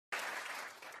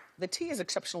The tea is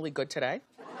exceptionally good today.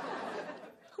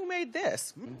 Who made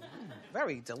this?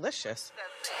 Very delicious.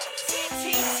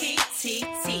 T.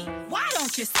 Why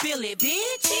don't you spill it,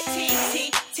 bitch?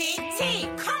 T.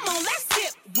 Come on, let's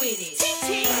sip with it.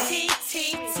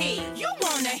 T. You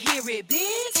wanna hear it,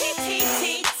 bitch?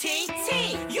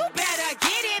 T. You better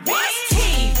get it, bitch. What's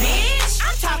tea, bitch?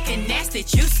 I'm talking nasty,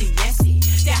 juicy, messy.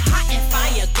 That hot and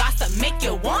fire gossip make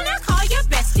you wanna call your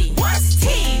bestie. What's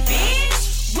tea, bitch?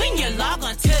 When you log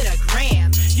on to the gram,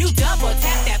 you double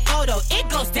tap that photo, it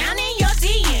goes down in your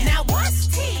DM. Now what's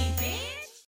tea,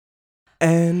 bitch?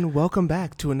 And welcome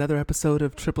back to another episode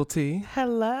of Triple T.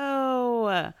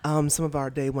 Hello. Some of our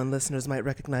day one listeners might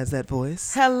recognize that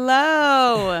voice.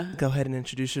 Hello. Go ahead and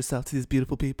introduce yourself to these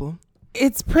beautiful people.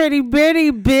 It's Pretty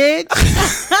Bitty, bitch.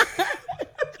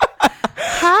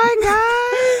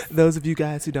 Hi, guys. Those of you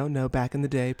guys who don't know, back in the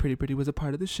day, Pretty Pretty was a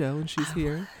part of the show, and she's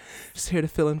here. She's here to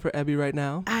fill in for Ebby right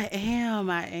now. I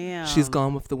am. She's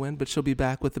gone with the wind, but she'll be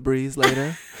back with the breeze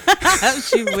later.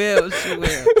 She will.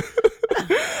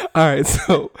 All right,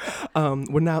 so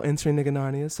we're now entering Nigga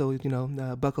Narnia,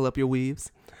 so, buckle up your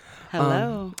weaves.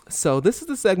 Hello. So this is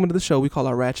the segment of the show we call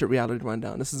our Ratchet Reality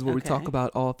Rundown. This is where we Okay. talk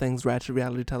about all things Ratchet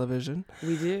Reality television.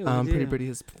 We do. Pretty Pretty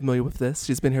is familiar with this.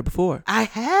 She's been here before. I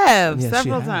have Yes, she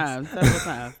several has.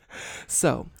 times.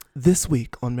 So this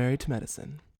week on Married to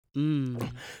Medicine.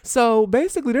 So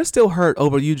basically they're still hurt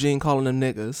over Eugene calling them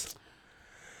niggas.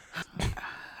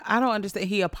 I don't understand.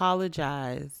 He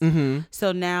apologized. Mm-hmm.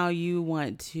 So now you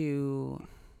want to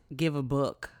give a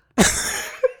book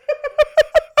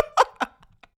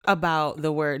about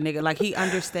the word nigga. Like, he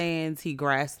understands, he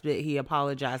grasped it, he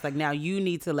apologized. Like, now you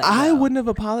need to let I go. wouldn't have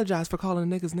apologized for calling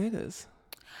niggas.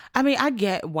 I mean, I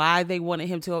get why they wanted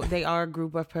him to. They are a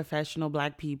group of professional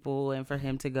black people, and for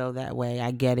him to go that way,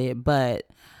 I get it. But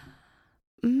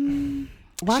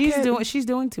she's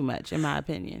doing too much, in my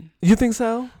opinion. You think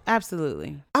so?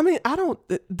 Absolutely. I mean, I don't.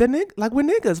 We're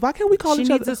niggas. Why can't we call She each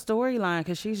needs other? a storyline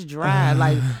because she's dry.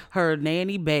 Like, her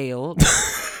nanny bailed.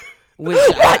 Which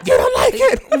What? You don't like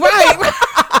it? Right.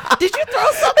 Did you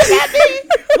throw something at me?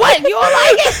 What? You don't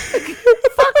like it?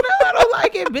 Fuck no, I don't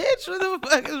like it, bitch. What the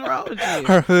fuck is wrong with you?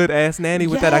 Her hood ass nanny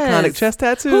with that Yes. iconic chest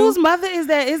tattoo. Whose mother is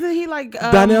that? Isn't he like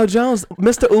Donnell Jones,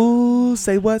 Mr. Ooh,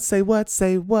 say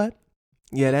what?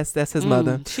 Yeah, that's his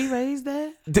mother. She raised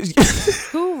that?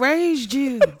 Who raised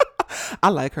you? I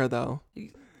like her though.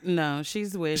 No,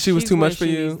 she's weird. She was too where much for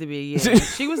she you? needs to be. Yeah,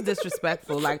 she was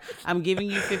disrespectful. Like, I'm giving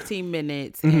you 15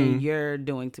 minutes and you're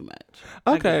doing too much.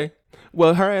 Okay.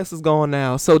 Well, her ass is gone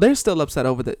now. So they're still upset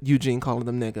over the Eugene calling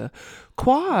them nigga.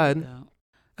 Quad.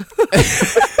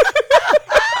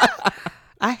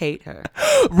 I hate her.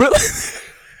 Really?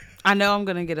 I know I'm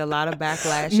gonna get a lot of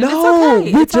backlash. And No, it's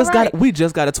okay. we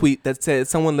just got a tweet that said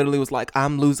someone literally was like,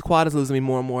 Quad is losing me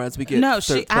more and more as we get No,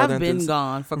 further I've into been this."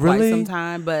 gone for Really? quite some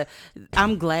time, but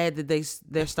I'm glad that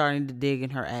they're starting to dig in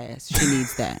her ass. She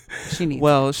needs that. She needs.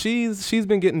 Well, she's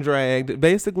been getting dragged.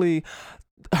 Basically,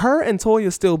 her and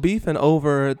Toya still beefing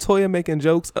over Toya making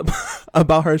jokes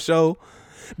about her show.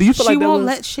 Do you feel she like that won't was...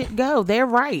 let shit go. They're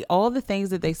right. All the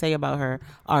things that they say about her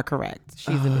are correct.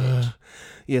 She's a bitch.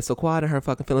 Yeah, so Quad and her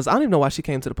fucking feelings. I don't even know why she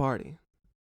came to the party.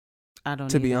 I don't.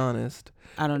 To be honest,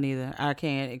 I don't either. I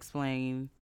can't explain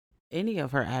any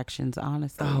of her actions,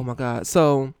 honestly. oh my god.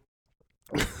 So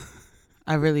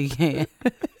I really can't.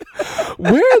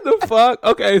 where the fuck?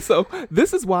 Okay, so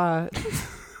this is why.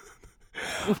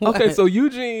 Okay, What? so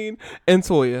Eugene and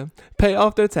Toya pay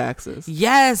off their taxes.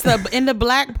 Yes, in the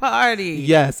black party.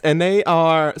 Yes, and they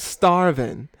are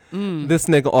starving. This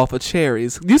nigga off of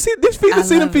cherries. You see them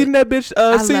love feeding that bitch,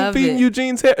 love feeding it.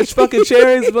 Eugene's fucking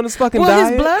cherries on his fucking Well,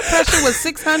 diet. his blood pressure was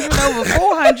 600 over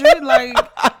 400.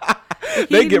 Like,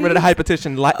 They get rid of the hypertension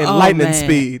in lightning man.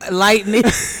 speed. Lightning.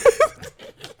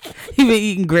 He been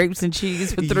eating grapes and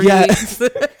cheese for 3 Yes.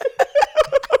 weeks.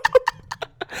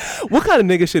 What kind of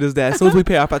nigga shit is that? As soon as we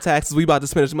pay off our taxes, we about to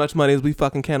spend as much money as we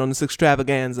fucking can on this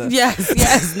extravaganza.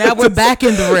 Yes. Now we're back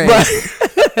in the red.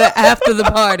 Right. After the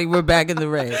party, we're back in the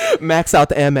red. Max out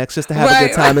the Amex just to have a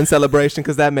good time in celebration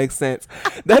because that makes sense.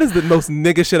 That is the most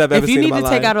nigga shit I've ever If seen you in need my to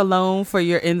life. take out a loan for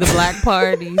your in the black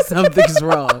party, something's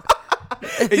wrong.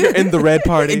 You're in the red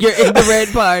party. You're in the red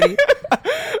party.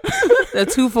 The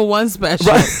 2-for-1 special.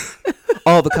 Right.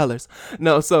 All the colors.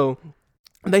 No, so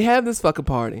they have this fucking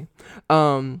party.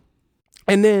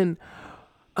 And then,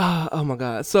 oh my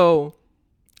God. So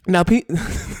now,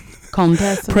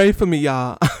 Contessa. pray for me,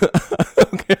 y'all.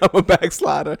 Okay, I'm a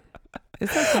backslider.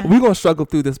 It's okay. We're gonna struggle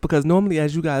through this because normally,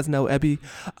 as you guys know, Ebby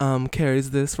carries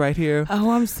this right here.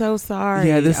 Oh, I'm so sorry.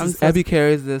 Yeah, Ebby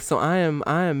carries this, so I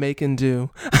am making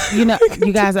do. You know,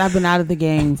 you guys, I've been out of the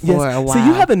game for a while. So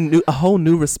you have a whole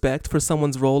new respect for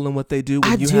someone's role and what they do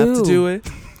when you have to do it.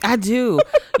 I do.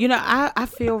 You know, I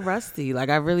feel rusty. Like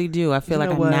I really do. I feel like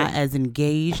I'm not as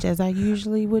engaged as I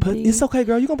usually would be. It's okay,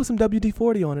 girl. You're gonna put some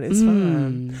WD-40 on it. It's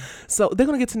fine. So they're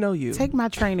gonna get to know you. Take my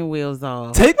training wheels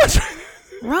off.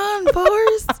 Run,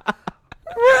 Forrest.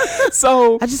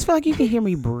 So I just feel like you can hear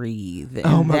me breathe. And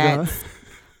oh my God.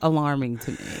 Alarming to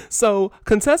me. So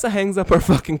Contessa hangs up her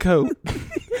fucking coat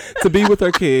to be with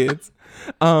her kids.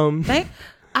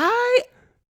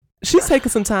 She's taking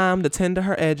some time to tend to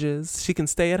her edges. She can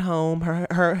stay at home.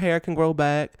 Her hair can grow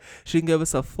back. She can give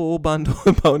us a full bundle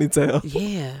and ponytail.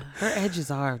 Yeah, her edges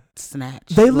are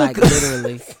snatched. They look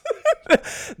literally.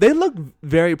 They look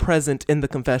very present in the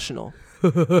confessional.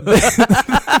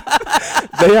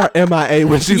 They are MIA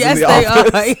when she's in the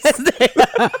office. Yes, they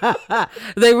are.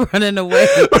 They running away.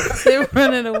 They're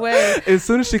running away. As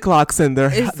soon as she clocks in, they're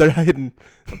hidden.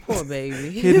 Poor baby.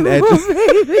 Hidden edges. Poor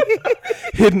baby.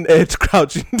 Hidden edge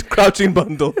crouching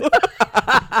bundle.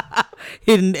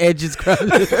 Hidden edges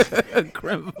crouching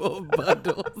crumble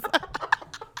bundles.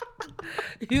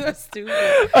 You are stupid.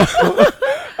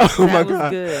 Oh my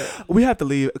God. Good. We have to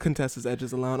leave Contessa's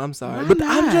edges alone. I'm sorry. Why But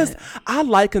not? I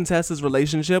like Contessa's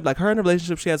relationship. Like her and the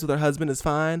relationship she has with her husband is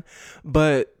fine.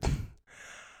 But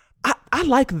I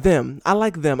like them. I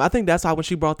think that's why when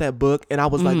she brought that book and I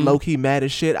was like low key mad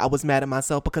as shit, I was mad at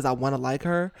myself because I want to like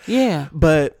her. Yeah.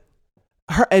 But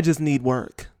her edges need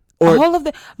work.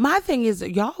 My thing is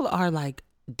y'all are like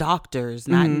doctors,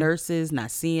 not nurses, not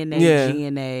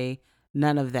CNA, GNA,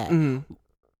 none of that.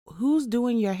 Who's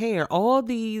doing your hair? All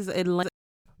these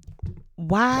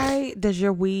why does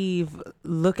your weave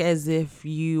look as if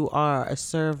you are a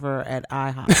server at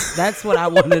IHOP? That's what I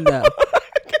want to know.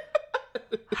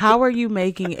 How are you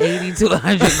making 80 to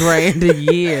 100 grand a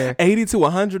year? 80 to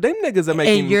 100? Them niggas are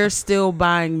making... And you're still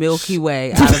buying Milky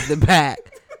Way out of the pack.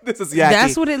 This is yucky.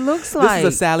 That's what it looks like. This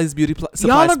is a Sally's Beauty Supply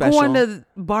y'all are special. going to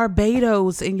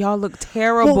Barbados and y'all look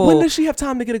terrible. Well, when does she have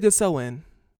time to get a good sew-in?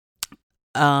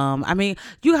 I mean,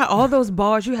 you got all those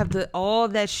bars. You have all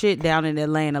that shit down in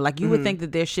Atlanta. Like you would think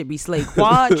that there should be slave.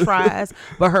 Quad tries,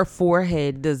 but her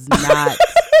forehead does not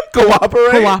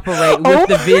cooperate with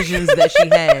the visions that she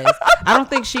has. I don't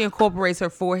think she incorporates her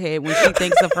forehead when she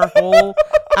thinks of her whole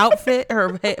outfit.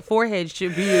 Her forehead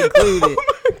should be included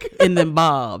in them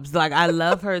bobs. Like I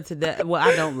love her to death. Well,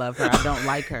 I don't love her. I don't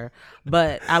like her,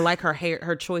 but I like her hair,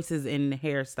 her choices in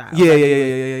hairstyle.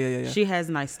 Yeah. She has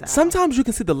nice style. Sometimes you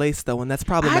can see the lace though, and that's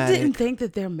problematic. I didn't think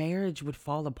that their marriage would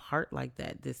fall apart like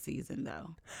that this season,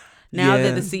 though. Now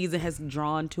that the season has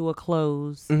drawn to a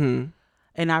close, and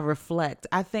I reflect,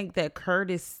 I think that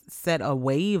Curtis set a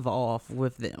wave off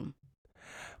with them.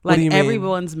 Like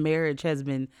everyone's marriage has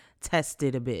been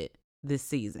tested a bit this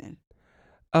season.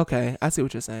 Okay, I see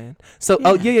what you're saying. So,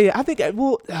 yeah. I think,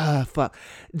 fuck.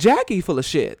 Jackie full of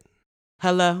shit.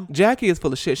 Hello? Jackie is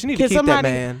full of shit. She need to keep that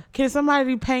man. Can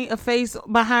somebody paint a face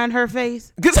behind her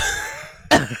face?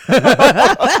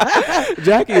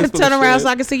 Jackie is full Turn of around shit. so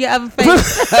I can see your other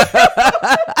face.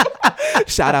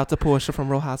 Shout out to Portia from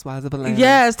Real Housewives of Atlanta.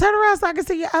 Yes, turn around so I can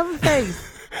see your other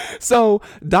face. So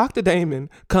Dr. Damon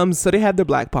comes, so they have their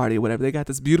black party or whatever. They got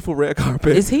this beautiful red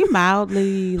carpet. Is he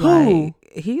mildly like,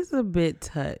 he's a bit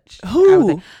touched.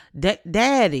 Who?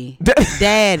 Daddy.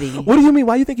 Daddy. What do you mean?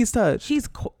 Why do you think he's touched? He's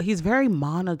very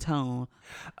monotone.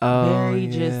 Oh,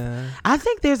 I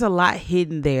think there's a lot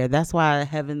hidden there. That's why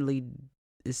Heavenly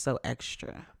is so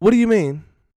extra. What do you mean?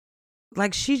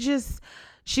 Like she's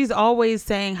always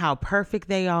saying how perfect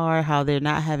they are, how they're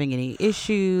not having any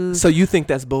issues. So you think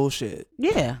that's bullshit?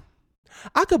 Yeah.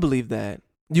 I could believe that.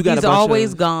 He's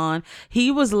always gone. He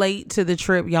was late to the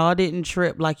trip. Y'all didn't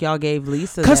trip like y'all gave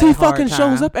Lisa. Because he fucking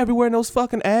shows up everywhere in those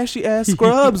fucking ashy ass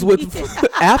scrubs with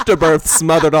afterbirth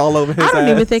smothered all over his ass. I don't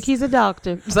even think he's a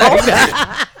doctor.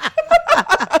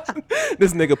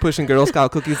 This nigga pushing Girl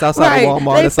Scout cookies outside of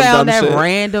Walmart. They or some found dumb that shit.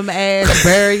 random ass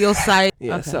burial site.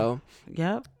 Yeah, okay. so.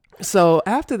 Yep. So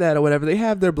after that or whatever, they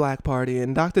have their black party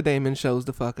and Dr. Damon shows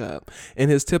the fuck up in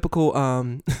his typical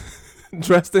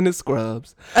dressed in his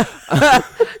scrubs.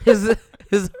 his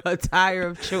attire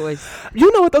of choice.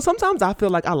 You know what though? Sometimes I feel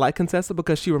like I like Contessa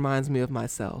because she reminds me of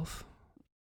myself.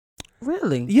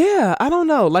 Really? Yeah, I don't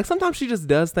know. Like sometimes she just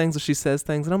does things or she says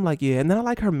things and I'm like, yeah. And then I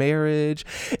like her marriage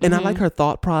and I like her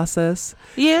thought process.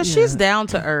 Yeah, she's down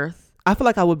to earth. I feel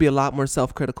like I would be a lot more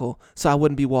self-critical, so I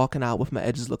wouldn't be walking out with my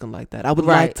edges looking like that. I would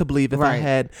like to believe if I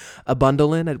had a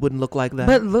bundle in, it wouldn't look like that.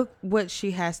 But look what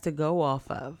she has to go off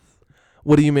of.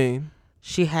 What do you mean?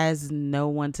 she has no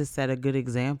one to set a good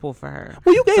example for her.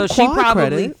 Well, you gave so she Quad probably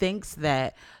credit. thinks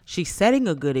that she's setting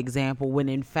a good example when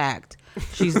in fact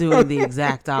she's doing the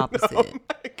exact opposite. Oh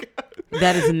my God.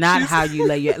 That is not how you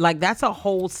lay your like. That's a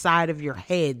whole side of your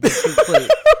head that you put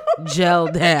gel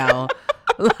down.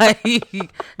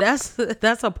 Like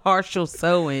that's a partial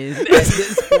sew-in at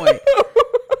this point.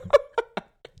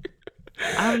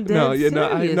 I'm dead No,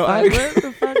 serious. I What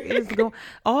the fuck is going?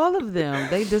 All of them,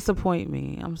 they disappoint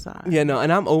me. I'm sorry. Yeah, no,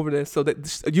 and I'm over this. So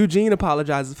that Eugene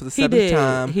apologizes for the He 7th did.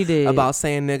 time He did. about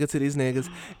saying nigga to these niggas,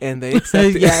 and they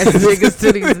accept it. Yes, niggas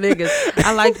to these niggas.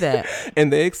 I like that.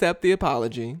 And they accept the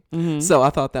apology. Mm-hmm. So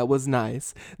I thought that was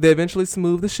nice. They eventually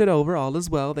smooth the shit over. All is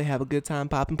well. They have a good time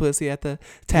popping pussy at the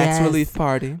tax Yes. relief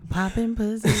party. Popping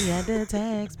pussy at the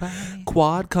tax party.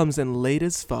 Quad comes in late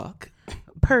as fuck.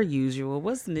 Per usual.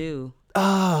 What's new?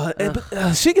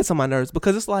 She gets on my nerves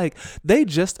because it's like they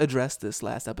just addressed this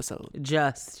last episode,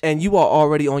 Just. and you are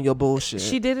already on your bullshit.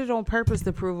 She did it on purpose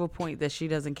to prove a point that she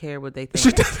doesn't care what they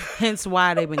think. Hence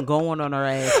why they've been going on her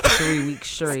ass for 3 weeks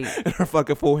straight. And her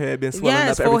fucking forehead been swelling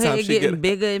Yes, up every time forehead she getting get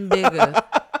bigger and bigger.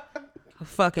 A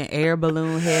fucking air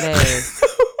balloon head ass.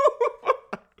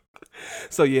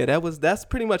 So yeah, that's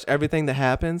pretty much everything that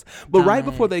happens. But right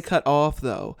before they cut off,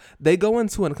 though, they go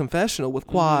into a confessional with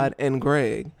Quad and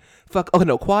Greg.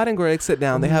 Quad and Greg sit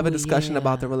down. They have a discussion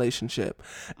about the relationship,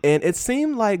 and it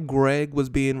seemed like Greg was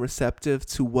being receptive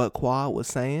to what Quad was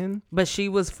saying. But she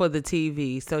was for the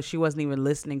TV, so she wasn't even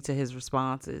listening to his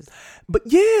responses. But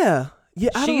yeah.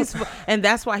 And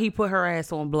that's why he put her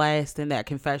ass on blast in that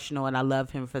confessional, and I love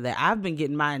him for that. I've been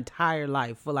getting my entire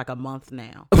life for like a month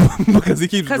now. Because he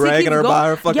keeps dragging her by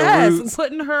her fucking roots.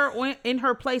 Putting her in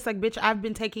her place. Like, bitch, I've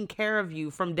been taking care of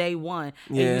you from day one,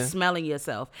 and you smelling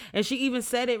yourself. And she even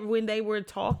said it when they were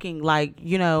talking, like,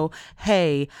 you know,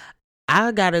 hey,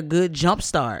 I got a good jump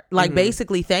start. Like,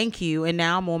 basically, thank you, and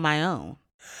now I'm on my own.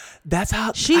 That's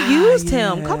how she used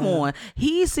him. Come on.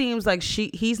 He seems like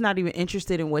he's not even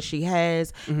interested in what she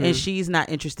has, and she's not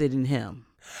interested in him.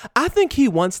 I think he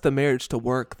wants the marriage to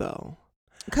work, though.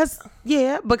 Because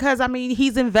I mean,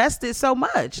 he's invested so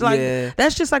much. Like,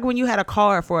 that's just like when you had a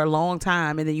car for a long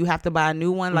time and then you have to buy a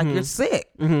new one. Like, you're sick.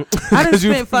 I done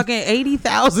spent fucking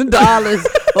 $80,000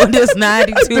 on this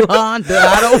 92 Honda.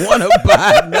 I don't want to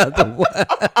buy another one.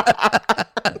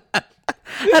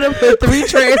 I done put 3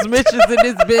 transmissions in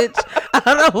this bitch.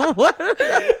 I don't want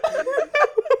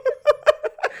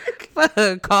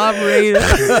to. Carburetor.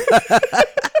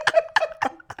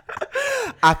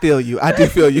 I feel you. I do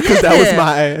feel you because that was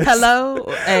my ass.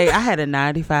 Hello? Hey, I had a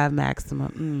 95 Maxima.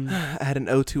 I had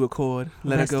an 02 Accord.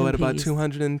 Let it go at about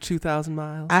 202,000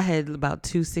 miles. I had about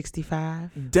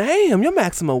 265. Damn, your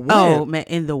Maxima went. Oh, man,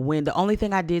 in the wind. The only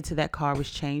thing I did to that car was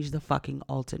change the fucking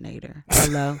alternator.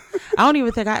 Hello? I don't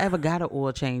even think I ever got an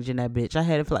oil change in that bitch. I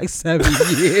had it for like 7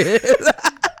 years.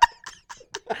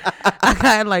 I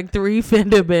got like 3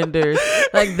 fender benders.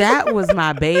 Like, that was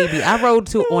my baby. I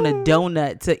rode on a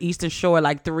donut to Eastern Shore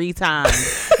like 3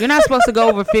 times. You're not supposed to go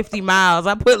over 50 miles.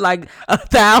 I put like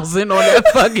 1,000 on that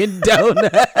fucking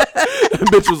donut. That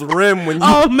bitch was rim when you.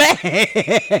 Oh man.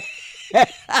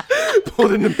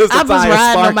 Pulled in the middle I was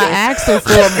riding on my axle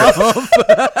for a month.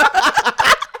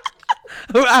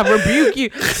 I rebuke you,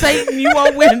 Satan. You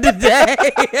won't win today.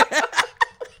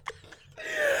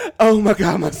 Oh my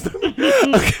God, my stomach.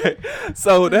 Okay,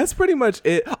 so that's pretty much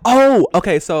it. Oh,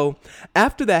 okay, so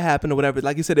after that happened or whatever,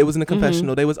 like you said, it was in a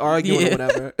confessional. They was arguing or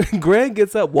whatever. Greg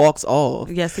gets up, walks off.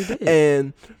 Yes, he did.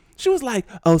 And she was like,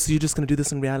 "Oh, so you're just gonna do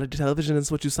this in reality television?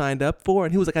 That's what you signed up for?"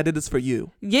 And he was like, "I did this for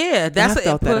you." Yeah, that's I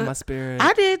felt that in my spirit.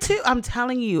 I did too. I'm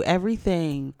telling you,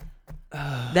 everything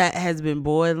that has been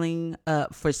boiling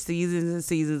up for seasons and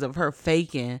seasons of her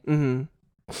faking.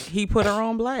 He put her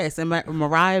on blast, and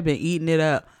Mariah been eating it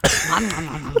up.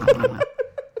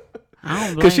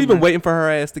 Because she been waiting for her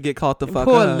ass to get caught the fuck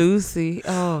Poor up. Lucy.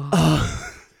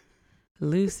 Oh.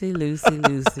 Lucy.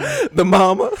 The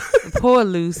mama. Poor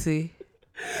Lucy.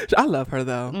 I love her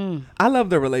though. I love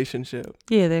their relationship.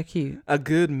 Yeah, they're cute. A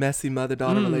good messy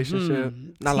mother-daughter relationship.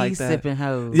 I like that. Sipping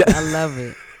hoes. Yeah. I love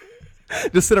it.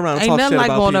 Just sit around and Ain't talk nothing shit like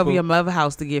about going people. over your mother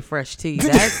house to get fresh tea.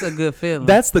 That's a good feeling.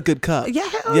 That's the good cup. Yeah,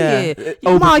 hell yeah.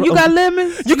 Oh, Mom, you got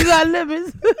lemons? You got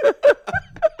lemons?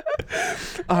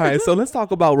 All right, so let's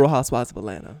talk about Real Housewives of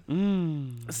Atlanta.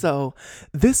 So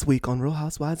this week on Real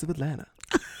Housewives of Atlanta.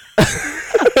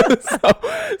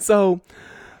 so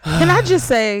Can I just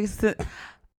say,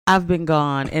 I've been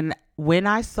gone, and when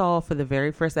I saw for the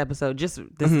very first episode, this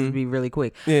will be really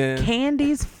quick. Yeah.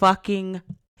 Candy's fucking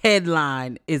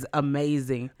headline is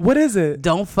amazing. What is it?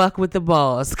 Don't fuck with the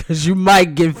boss because you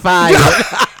might get fired.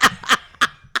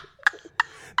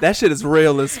 That shit is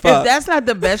real as If fuck. that's not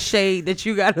the best shade that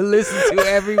you got to listen to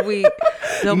every week,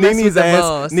 don't mess with Nini's the ass,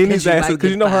 boss. Nini's ass, might because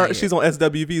you get know her. fired. She's on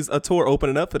SWV's a tour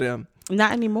opening up for them.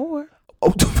 Not anymore.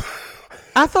 Oh,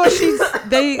 I thought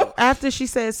after she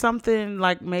said something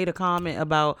like made a comment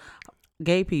about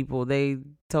gay people, they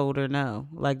told her no,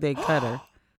 like they cut her.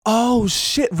 oh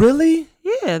shit! Really?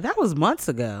 Yeah, that was months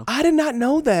ago. I did not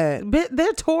know that. But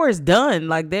their tour is done.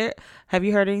 Like have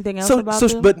you heard anything else about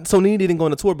them? So Nene didn't go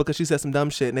on the tour because she said some dumb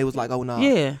shit, and they was like, "Oh no."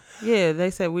 Yeah,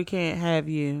 they said we can't have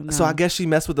you. No. So I guess she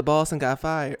messed with the boss and got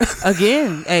fired.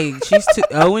 Again, hey, she's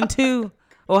 0-2.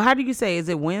 Well, how do you say? Is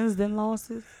it wins then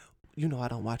losses? You know I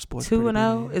don't watch sports.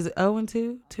 2-0. Is it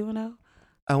 0-2? 2-0.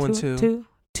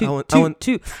 0-2.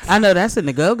 2. I know that's in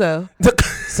the go-go.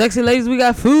 Sexy ladies, we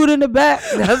got food in the back.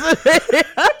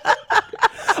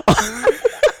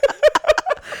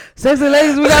 Sexy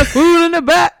ladies, we got food in the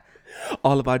back.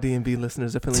 All of our DMV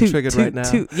listeners are feeling triggered right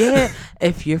now. Yeah,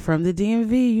 if you're from the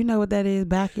DMV, you know what that is,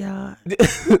 backyard.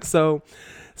 so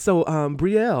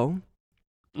Brielle,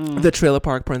 the trailer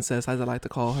park princess, as I like to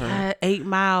call her, 8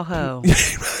 Mile hoe.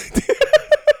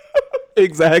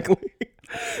 Exactly.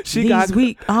 These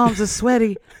weak arms are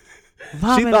sweaty.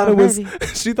 She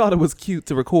thought it was cute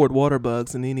to record water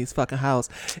bugs in Nene's fucking house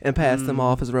and pass them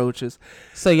off as roaches.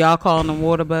 So y'all calling them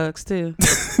water bugs too?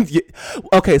 Yeah.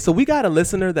 Okay, so we got a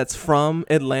listener that's from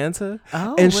Atlanta,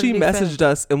 and she messaged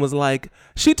us and was like,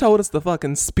 she told us the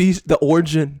fucking the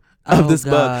origin of this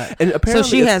bug, and apparently so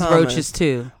she has common. roaches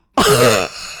too.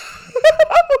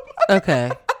 Okay,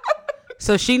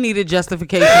 so she needed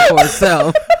justification for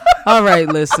herself. All right,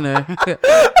 listener,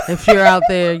 if you're out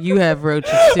there, you have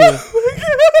roaches too.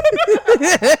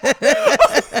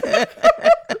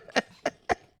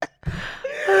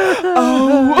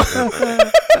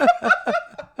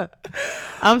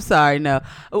 I'm sorry, no.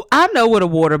 I know what a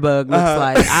water bug looks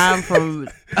like. I'm from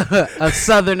a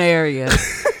southern area.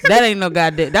 That ain't no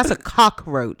goddamn. That's a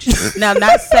cockroach. Now,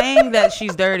 not saying that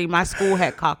she's dirty. My school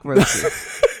had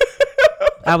cockroaches.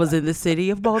 I was in the city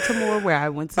of Baltimore where I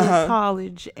went to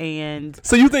college, and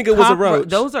so you think it was a roach?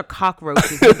 Those are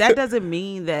cockroaches, but that doesn't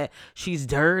mean that she's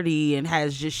dirty and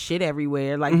has just shit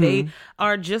everywhere. Like they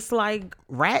are just like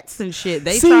rats and shit.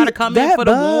 They try to come in for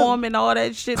the warm and all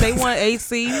that shit. They want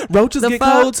AC. Roaches get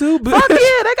cold too, bitch. Fuck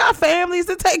yeah, they got families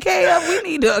to take care of. We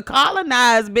need to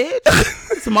colonize, bitch.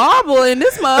 It's marble in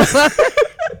this motherfucker.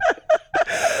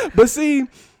 But see,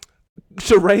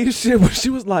 Sheree's shit when she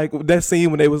was like, that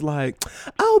scene when they was like,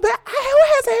 oh, who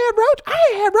has had roach? I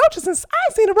ain't had roaches since I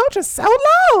ain't seen a roach in so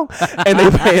long. And they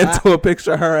pan to a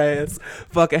picture of her ass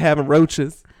fucking having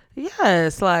roaches.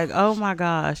 Yes, like, oh my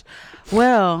gosh.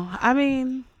 Well, I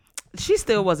mean, she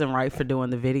still wasn't right for doing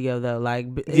the video though. Like,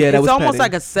 yeah, it's almost petty.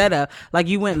 like a setup. Like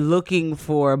you went looking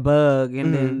for a bug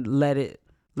and then let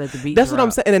the beat. That's drop. what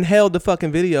I'm saying. And then held the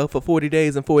fucking video for 40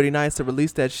 days and 40 nights to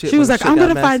release that shit. She was like, I'm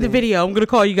going to find the video. I'm going to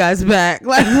call you guys back.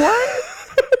 Like, what?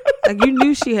 Like, you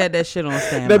knew she had that shit on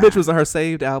standby. That bitch was on her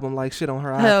saved album, like shit on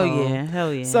her iPhone.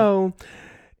 Hell yeah. So,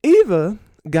 Eva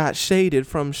got shaded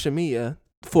from Shamia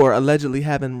for allegedly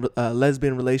having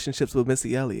lesbian relationships with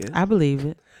Missy Elliott. I believe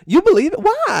it. You believe it?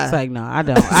 Why? It's like, no, I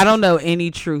don't. I don't know any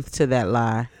truth to that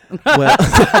lie. Well,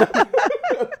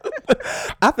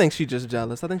 I think she's just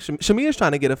jealous. I think Shamia's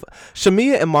trying to get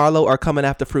Shamia and Marlo are coming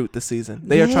after Fruit this season.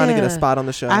 They are trying to get a spot on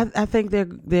the show. I think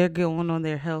they're going on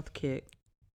their health kick.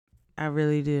 I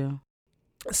really do.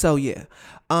 So yeah,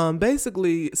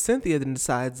 basically Cynthia then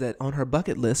decides that on her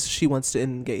bucket list she wants to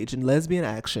engage in lesbian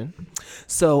action.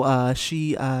 So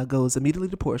she goes immediately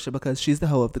to Portia because she's the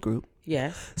hoe of the group.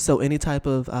 Yes. So any type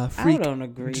of freak. I don't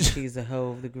agree she's a hoe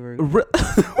of the group.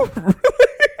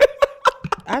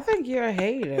 I think you're a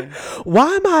hater. Why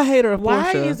am I a hater of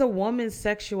Portia? Why is a woman's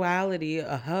sexuality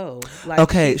a hoe? Like,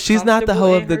 okay, she's not the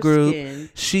hoe of the group. Skin.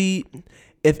 She,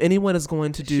 if anyone is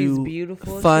going to do she's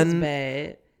beautiful, fun, she's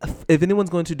bad. If anyone's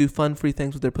going to do fun, free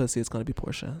things with their pussy, it's going to be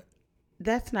Portia.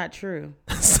 That's not true.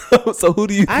 So who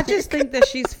do you? I just think that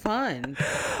she's fun.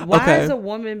 Why does a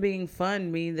woman being fun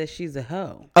mean that she's a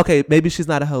hoe? Okay, maybe she's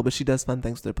not a hoe, but she does fun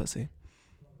things with her pussy.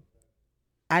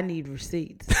 I need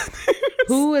receipts.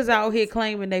 Who is out here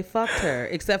claiming they fucked her,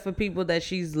 except for people that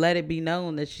she's let it be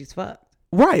known that she's fucked?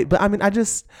 Right, but I mean, I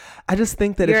just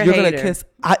think that if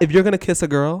you're gonna kiss a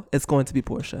girl, it's going to be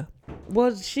Portia.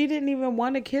 Well, she didn't even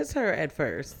want to kiss her at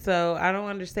first, so I don't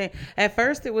understand. At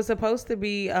first, it was supposed to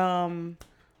be what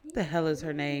the hell is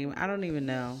her name? I don't even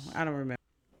know. I don't remember.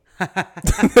 I'm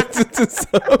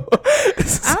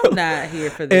not here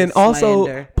for this. And also,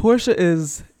 slander. Portia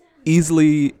is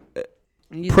easily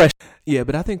Pressure. Yeah,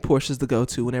 but I think Portia's the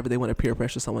go-to whenever they want to peer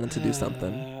pressure someone into do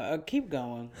something. Keep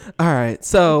going. All right,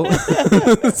 so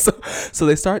so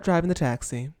they start driving the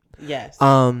taxi. Yes.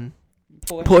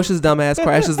 Portia's dumbass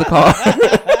crashes the car.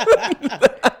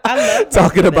 I love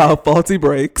talking about faulty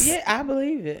brakes. Yeah, I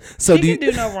believe it. So she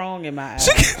can do no wrong in my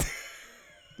eyes.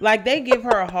 Like, they give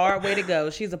her a hard way to go.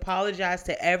 She's apologized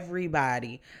to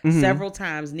everybody several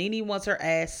times. Nene wants her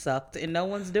ass sucked, and no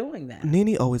one's doing that.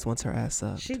 Nene always wants her ass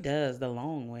sucked. She does the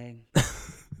long way.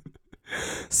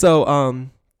 So,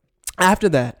 after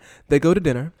that, they go to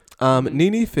dinner.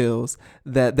 Nene feels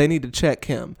that they need to check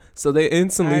Kim. So they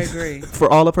instantly, I agree.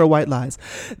 for all of her white lies,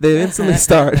 they instantly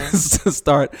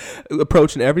start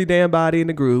approaching every damn body in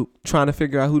the group, trying to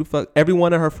figure out who the fuck, every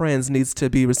one of her friends needs to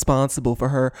be responsible for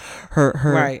her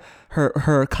Right.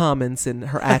 her comments and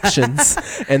her actions,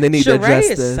 and they need to Sheree address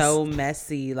is this. so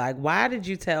messy. Like, why did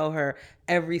you tell her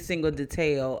every single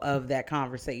detail of that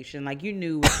conversation? Like, you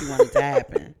knew what you wanted to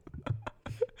happen.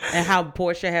 And how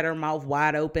Portia had her mouth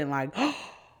wide open, like,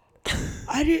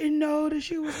 I didn't know that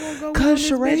she was gonna go on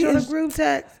this bitch on a group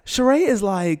text. Sheree is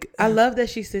like, I love that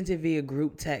she sent it via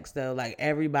group text though. Like,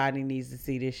 everybody needs to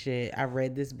see this shit. I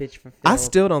read this bitch for Phil. I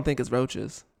still don't think it's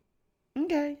roaches.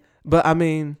 Okay. But I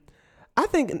mean, I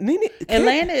think Nene.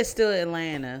 Atlanta is still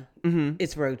Atlanta. Mm-hmm.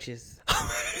 It's roaches.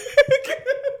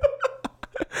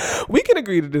 We can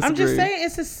agree to disagree. I'm just saying,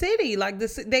 it's a city. Like,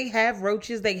 they have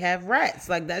roaches, they have rats.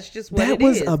 Like, that's just what it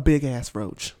is. That was a big ass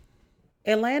roach.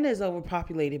 Atlanta is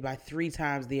overpopulated by 3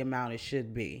 times the amount it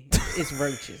should be. It's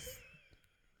roaches.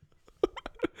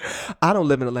 I don't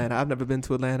live in Atlanta. I've never been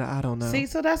to Atlanta. I don't know. See,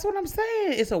 so that's what I'm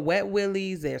saying. It's a Wet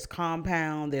Willie's, there's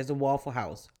Compound, there's a Waffle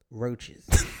House. Roaches.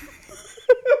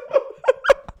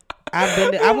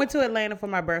 I went to Atlanta for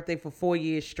my birthday for 4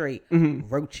 years straight. Mm-hmm.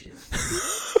 Roaches.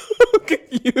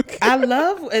 I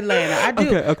love Atlanta. I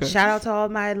do. Okay. Shout out to all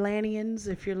my Atlanteans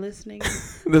if you're listening.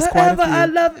 There's Forever, quite a few. I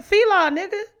love it. Fila,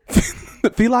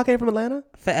 nigga. Fila came from Atlanta?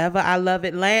 Forever, I love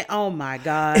Atlanta. Oh my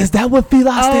God. Is that what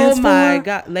Fila stands for? Oh my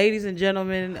God. Ladies and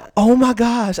gentlemen. Oh my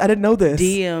gosh. I didn't know this.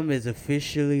 DM has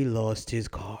officially lost his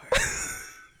card.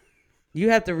 You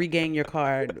have to regain your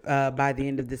card by the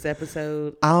end of this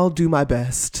episode. I'll do my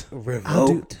best.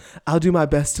 Revoked. I'll do my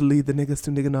best to lead the niggas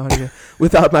to Nigga Narnia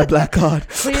without my black card.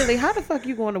 Clearly, how the fuck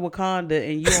you going to Wakanda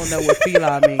and you don't know what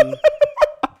Fila means?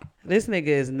 This nigga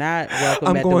is not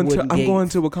welcome at the wooden gates. I'm going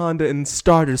to Wakanda in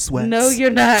starter sweats. No,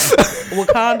 you're not.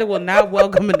 Wakanda will not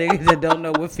welcome a nigga that don't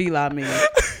know what Fila means.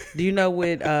 Do you know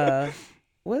what,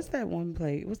 what's that one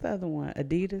place? What's the other one?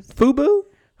 Adidas? FUBU?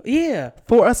 Yeah.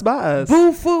 For us, by us.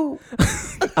 Boo foo.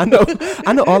 I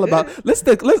know all about. Let's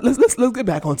get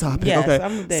back on topic. Yes, okay.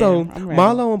 I'm there. So I'm ready.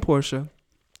 Marlo and Portia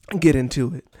get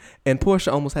into it, and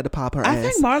Portia almost had to pop her ass. I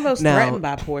think Marlo's threatened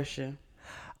by Portia.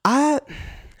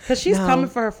 Because she's coming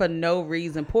for her for no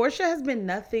reason. Portia has been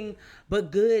nothing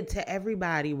but good to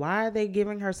everybody. Why are they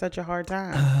giving her such a hard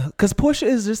time? Because Portia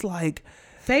is just like.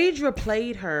 Phaedra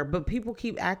played her, but people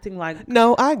keep acting like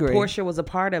no, I agree. Portia was a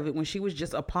part of it when she was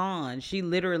just a pawn. She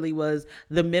literally was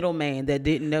the middleman that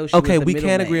didn't know she was the we middleman.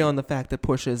 can't agree on the fact that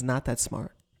Portia is not that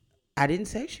smart. I didn't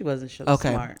say she wasn't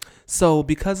smart. So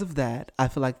because of that, I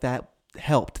feel like that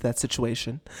helped that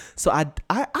situation. So I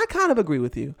kind of agree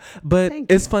with you. But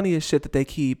it's funny as shit that they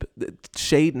keep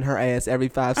shading her ass every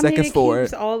 5 seconds for it. It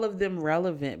keeps all of them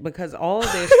relevant because all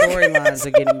of their storylines are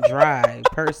getting dry,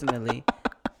 personally.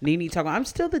 Nene talking, I'm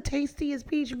still the tastiest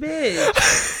peach bitch.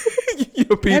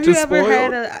 Your peach Have you is ever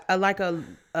spoiled? had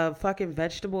a fucking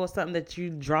vegetable or something that you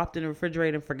dropped in the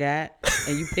refrigerator and forgot,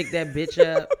 and you pick that bitch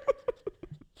up,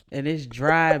 and it's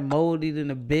dry and moldy than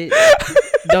a bitch,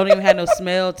 don't even have no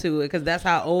smell to it, because that's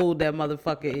how old that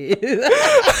motherfucker is.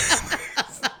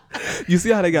 You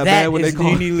see how they got mad when they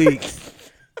called Nene Leakes.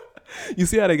 You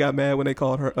see how they got mad when they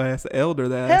called her ass elder?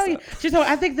 Hell yeah. She told,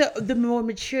 I think the more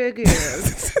mature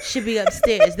girls should be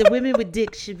upstairs. The women with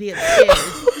dicks should be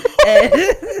upstairs.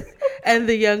 And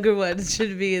the younger ones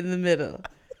should be in the middle.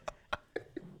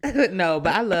 No,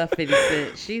 but I love 50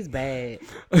 Cent. She's bad.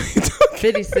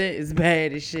 50 Cent is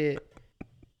bad as shit.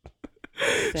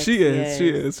 She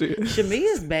is.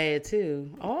 Shamia's bad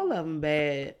too. All of them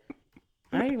bad.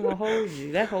 I ain't even gonna hold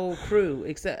you. That whole crew,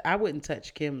 except I wouldn't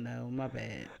touch Kim though. My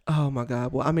bad. Oh my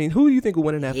God. Well, I mean, who do you think would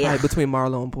win in that fight between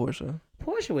Marlo and Portia?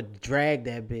 Portia would drag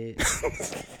that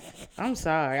bitch. I'm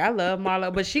sorry. I love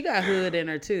Marlo, but she got hood in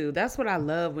her too. That's what I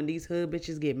love when these hood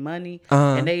bitches get money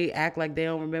and they act like they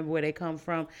don't remember where they come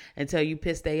from until you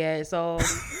piss their ass off.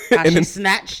 How she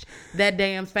snatched that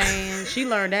damn fan. She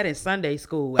learned that in Sunday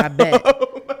school, I bet.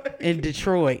 In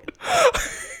Detroit.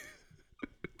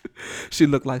 She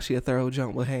looked like she a thorough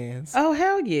jump with hands. Oh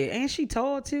hell yeah, and she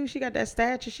tall too. She got that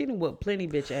stature. She done whoop plenty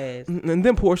bitch ass. And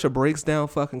then Portia breaks down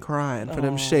fucking crying for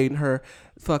them shading her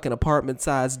fucking apartment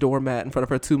size doormat in front of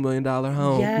her $2 million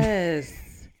home. Yes.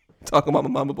 Talking about my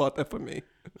mama bought that for me.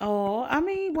 Oh, I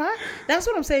mean, why? That's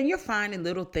what I'm saying. You're finding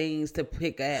little things to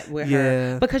pick at with Yeah.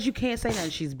 her because you can't say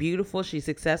nothing. She's beautiful. She's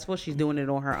successful. She's doing it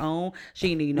on her own. She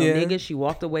ain't need no nigga. She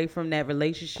walked away from that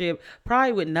relationship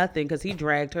probably with nothing because he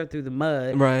dragged her through the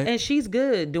mud. Right. And she's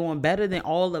good, doing better than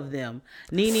all of them.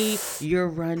 Nene, your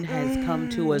run has come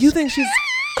to us. You think she's...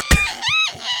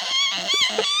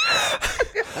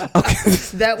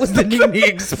 That was the Nene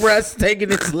Express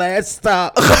taking its last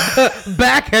stop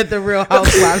back at the Real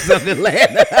Housewives of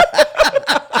Atlanta.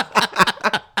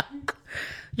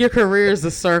 Your career is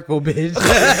a circle, bitch.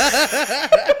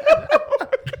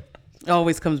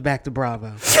 Always comes back to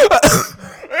Bravo.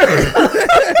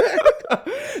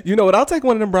 You know what? I'll take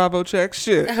one of them Bravo checks.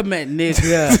 Shit. I meant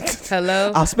nigga.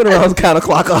 Hello? I'll spin around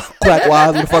clockwise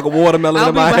with a fucking watermelon I'll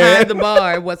in be my behind hand. the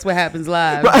bar. What's What Happens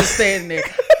Live? Just standing there.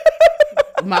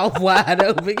 Mouth wide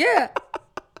open. Yeah.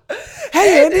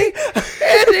 Hey, Andy.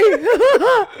 Andy.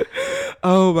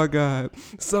 Oh my God.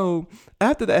 So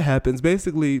after that happens,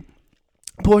 basically,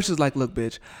 Portia's like, look,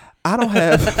 bitch, I don't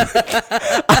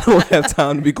have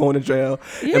time to be going to jail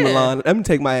in Milan. I'm gonna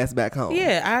take my ass back home.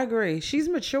 Yeah, I agree. She's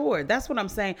matured. That's what I'm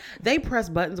saying. They press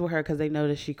buttons with her because they know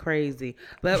that she crazy.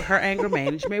 But her anger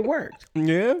management worked.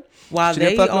 Yeah. While She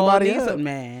didn't they fuck all nobody need up. some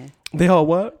man. They all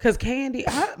what? Cause Candy,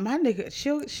 my nigga,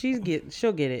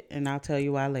 she'll get it, and I'll tell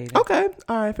you why later. Okay.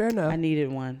 All right. Fair enough. I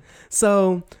needed one.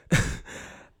 So,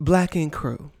 Black Ink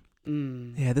Crew.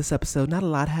 Yeah, this episode, not a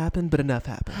lot happened, but enough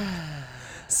happened.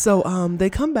 So, they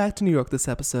come back to New York this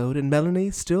episode, and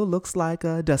Melanie still looks like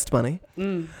a dust bunny.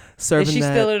 Serving Is she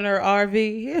that. still in her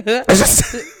RV?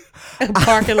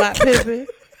 Parking lot pimping.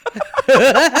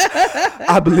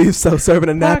 I believe so. Serving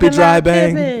a nappy Parking dry lot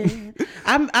bang. pimping.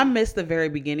 I missed the very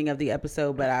beginning of the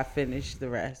episode, but I finished the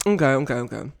rest.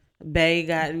 Okay. Bay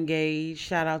got engaged.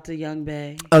 Shout out to Young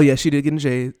Bay. Oh yeah, she did get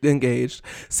engaged.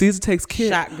 Caesar takes Kit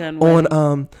Shotgun on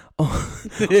on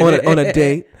a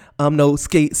date. No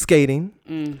skating.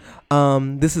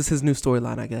 This is his new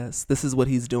storyline, I guess. This is what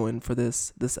he's doing for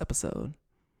this episode.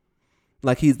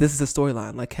 Like this is his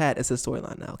storyline. Like Cat is his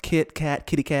storyline now. Kit, Cat,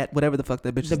 Kitty Cat, whatever the fuck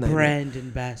that bitch's The name is. brand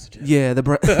ambassador. Yeah, the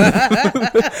brand.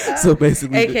 So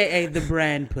basically, AKA the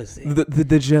brand pussy.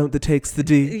 the jump that takes the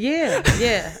D.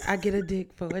 Yeah. I get a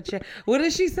dick for a check. What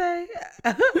did she say?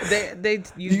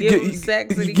 You give him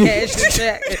sex and he cash your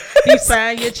check. You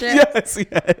sign your check.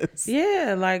 Yes.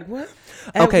 Yeah, like what?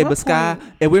 At Okay, what but Sky,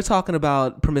 point- if we're talking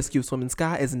about promiscuous women,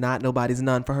 Sky is not nobody's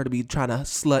none for her to be trying to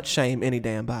slut shame any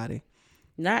damn body.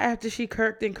 Not after she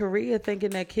kirked in Korea,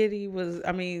 thinking that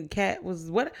Cat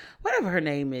was whatever her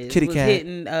name is. Kitty was Cat.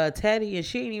 hitting Teddy, and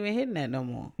she ain't even hitting that no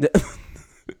more.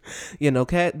 You know,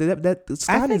 Cat. That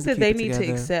Sky I think needs to that keep they it need to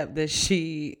together. accept that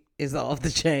she is off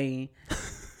the chain,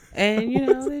 and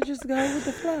they just go with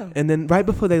the flow. And then right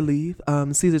before they leave,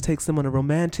 Caesar takes them on a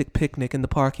romantic picnic in the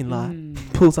parking lot.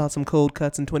 Pulls out some cold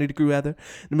cuts in 20-degree weather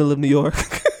in the middle of New York.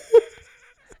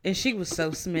 And she was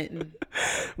so smitten.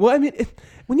 Well, I mean,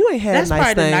 when you ain't had That's nice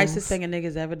probably things, the nicest thing a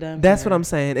nigga's ever done. for That's her. what I'm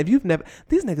saying. If you've never,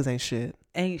 these niggas ain't shit.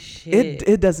 Ain't shit.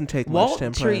 It doesn't take much Walt to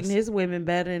impress. treating his women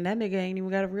better, and that nigga ain't even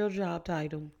got a real job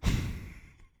title.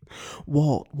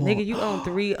 Walt. Nigga, you own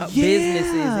 3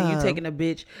 businesses, and you taking a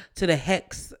bitch to the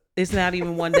Hex. It's not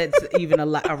even one that's even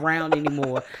around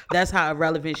anymore. That's how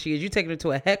irrelevant she is. You taking her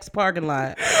to a Hex parking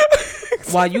lot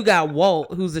while you got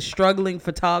Walt, who's a struggling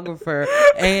photographer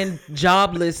and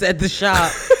jobless at the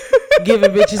shop,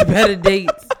 giving bitches better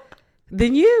dates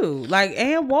than you. Like,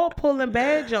 and Walt pulling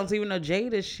bad jumps, even though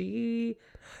Jada's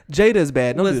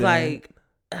bad. Don't was do that. like,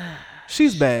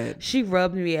 She's bad. she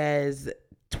rubbed me as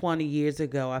 20 years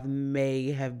ago I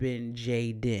may have been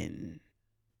Jaden.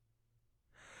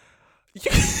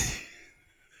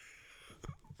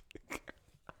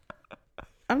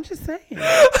 I'm just saying.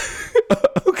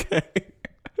 Okay.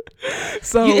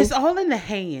 So It's all in the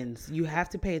hands. You have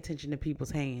to pay attention to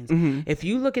people's hands. Mm-hmm. If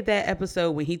you look at that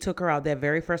episode when he took her out that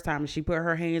very first time and she put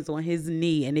her hands on his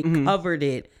knee and it covered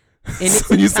it in its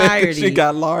Mm-hmm. you said that entirety. she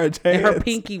got large hands. And her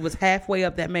pinky was halfway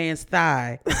up that man's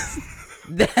thigh.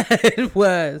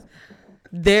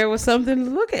 There was something to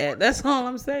look at. That's all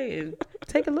I'm saying.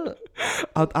 Take a look.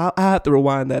 I'll have to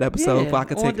rewind that episode before I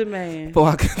can on take demand. before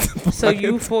I can, So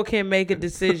you four can make a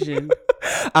decision.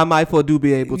 I might for do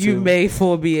be able to. You may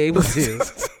for be able to.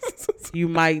 You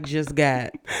might just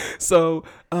got. So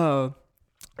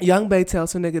Young Bae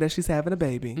tells her nigga that she's having a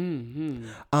baby.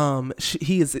 Mm-hmm.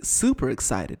 He is super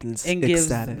excited and gives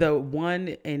ecstatic. the 1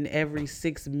 in every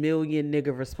 6 million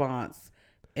nigga response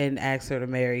and asks her to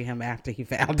marry him after he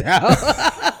found out.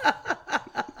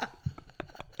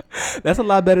 That's a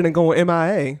lot better than going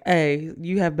MIA. Hey,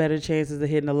 you have better chances of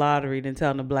hitting the lottery than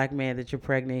telling a black man that you're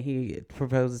pregnant. He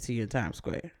proposes to you in Times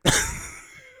Square.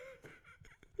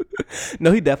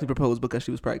 No, he definitely proposed because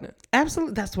she was pregnant.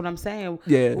 Absolutely. That's what I'm saying.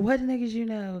 Yeah. What niggas you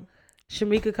know?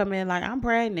 Shamika come in like, I'm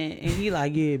pregnant. And he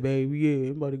like, yeah, baby,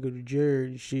 yeah, I'm about to go to jail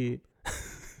and shit.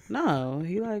 No,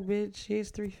 he like, bitch,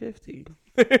 here's $350.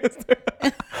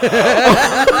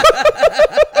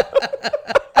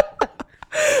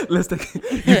 Let's take,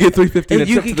 you get $350 and a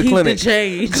trip to the clinic. The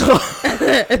change.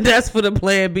 And that's for the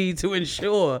plan B to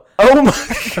ensure. Oh my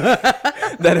God.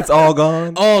 That it's all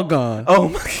gone? All gone. Oh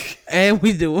my God. And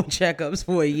we doing checkups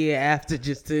for a year after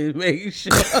just to make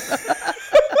sure.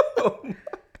 Oh my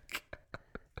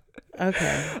God.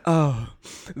 Okay. Oh,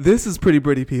 this is Pretty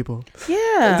Pretty, people.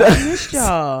 Yeah, I missed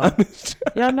y'all.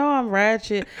 Y'all know I'm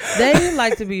ratchet. They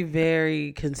like to be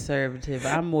very conservative.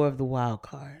 I'm more of the wild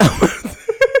card.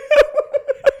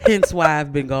 Hence why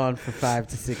I've been gone for 5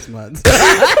 to 6 months.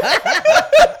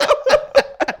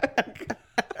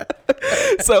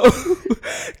 So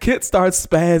Kit starts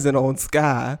spazzing on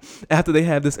Sky after they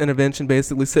have this intervention,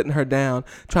 basically sitting her down,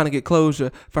 trying to get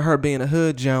closure for her being a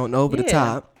hood joan over the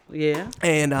top. Yeah.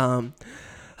 And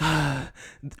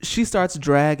she starts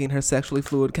dragging her sexually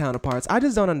fluid counterparts. I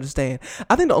just don't understand.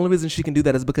 I think the only reason she can do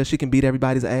that is because she can beat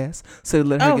everybody's ass. So they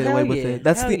let her get away with it.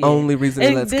 That's the only reason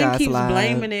they let Sky slide. And then keeps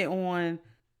blaming it on,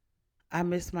 I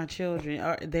miss my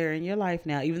children. They're in your life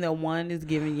now, even though one is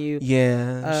giving you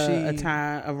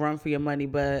a run for your money,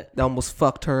 but they almost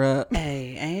fucked her up.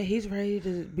 Hey, and he's ready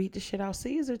to beat the shit out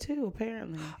Caesar too.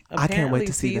 Apparently, I can't wait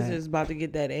to see that. Caesar's about to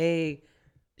get that egg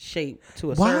shape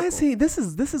to a Why circle. is he? This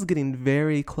is getting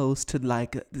very close to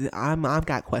like I've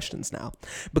got questions now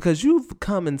because you've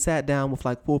come and sat down with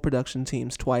like full production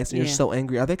teams twice and you're so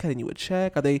angry. Are they cutting you a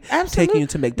check? Are they taking you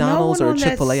to McDonald's or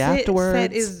Chick-fil-A afterwards?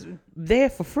 Set is there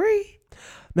for free.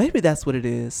 Maybe that's what it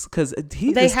is because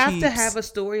they have to have a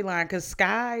storyline. Because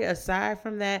Sky, aside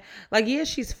from that, like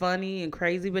she's funny and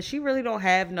crazy, but she really don't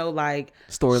have no like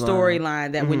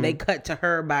storyline that when they cut to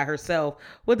her by herself,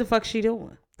 what the fuck's she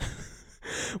doing?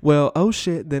 Well, oh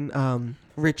shit, then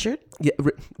Richard? Yeah,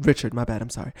 Richard, my bad, I'm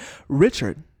sorry.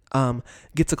 Richard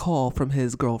gets a call from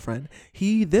his girlfriend.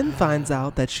 He then finds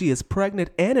out that she is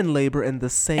pregnant and in labor in the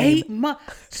same 8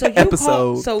 months.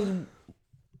 So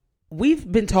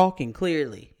we've been talking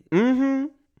clearly. Mm-hmm.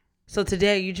 So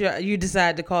today you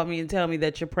decide to call me and tell me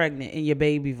that you're pregnant in your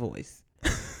baby voice.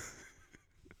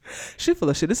 She full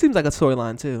of shit. This seems like a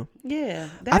storyline too. Yeah,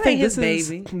 that ain't his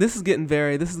baby. This is getting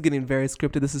very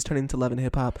scripted. This is turning to Love and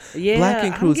Hip Hop. Yeah, Black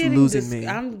Ink Crew is losing me.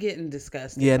 I'm getting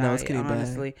disgusted. Yeah, no, it's getting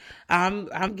honestly. bad.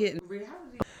 I'm getting.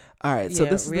 All right, so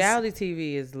reality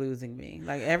TV is losing me.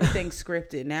 Like everything's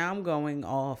scripted. Now I'm going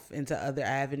off into other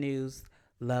avenues.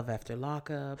 Love After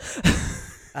Lockup,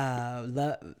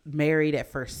 Married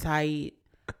at First Sight,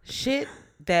 shit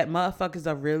that motherfuckers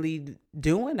are really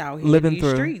doing out here living in these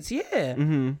through streets. Yeah,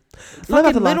 mm-hmm.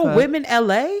 Fucking Little Women,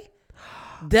 LA.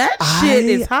 That shit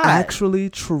is hot. I actually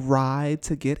tried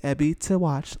to get Ebby to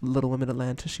watch Little Women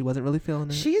Atlanta. She wasn't really feeling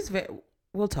it. She's very.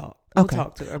 We'll talk. Okay. We'll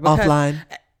talk to her Offline.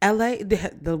 LA,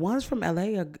 the ones from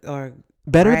LA are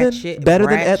better than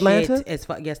Atlanta. As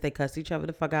fuck. Yes, they cuss each other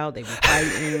the fuck out. They be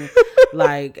fighting.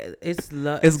 Like it's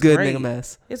good, great. Nigga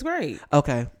mess. It's great.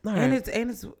 Okay, all right. And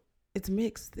it's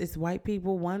mixed. It's white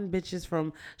people. One bitch is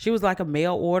she was like a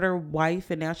mail order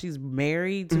wife, and now she's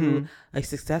married to a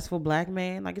successful black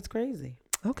man. Like it's crazy.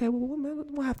 Okay, well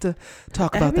we'll have to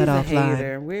talk about that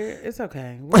offline. It's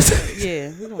okay.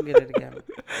 We're gonna get it together.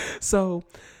 So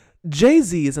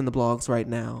Jay-Z is in the blogs right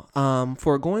now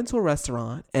for going to a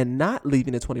restaurant and not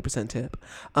leaving a 20% tip.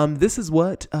 This is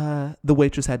what the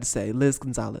waitress had to say, Liz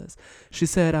Gonzalez. She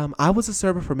said, I was a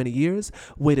server for many years,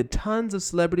 waited tons of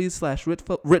celebrities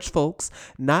 / rich folks.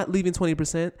 Not leaving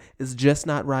 20% is just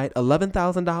not right.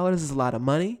 $11,000 is a lot of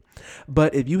money.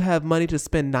 But if you have money to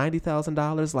spend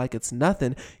 $90,000 like it's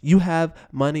nothing, you have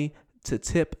money to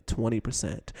tip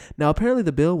 20%. Now, apparently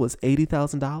the bill was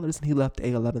 $80,000 and he left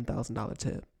a $11,000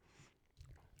 tip.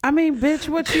 I mean, bitch,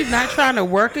 what, you not trying to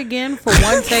work again for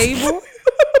one table?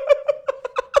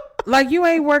 Like, you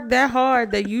ain't worked that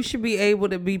hard that you should be able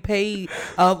to be paid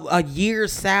a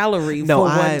year's salary for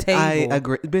one table. I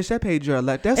agree. Bitch, that paid your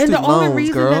elect. That's and the only loans,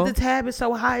 reason girl. that the tab is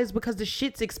so high is because the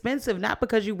shit's expensive, not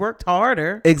because you worked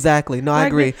harder. Exactly. No, I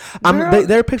agree.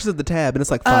 There are pictures of the tab, and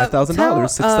it's like $5,000,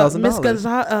 $6,000. Miss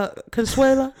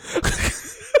Consuela.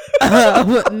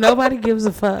 Nobody gives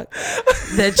a fuck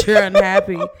that you're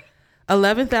unhappy.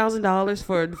 $11,000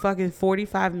 for fucking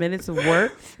 45 minutes of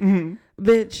work,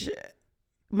 bitch.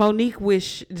 Monique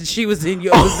wish she was in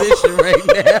your position right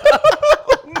now.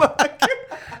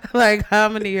 Like, how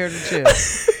many are to chill?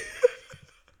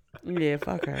 Yeah,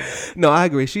 fuck her. No, I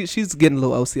agree. She's getting a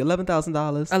little OC. $11,000.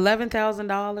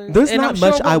 $11,000. There's not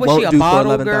much I won't do for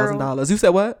 $11,000. You said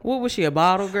what? What was she, a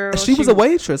bottle girl? She was a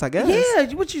waitress, I guess.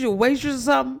 Yeah, what you a waitress or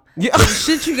something? Yeah. The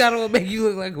shit you got on make you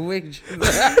look like a waitress.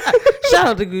 Shout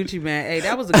out to Gucci Man. Hey,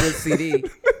 that was a good CD.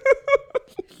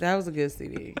 That was a good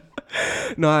CD.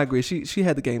 No, I agree. She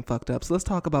had the game fucked up. So let's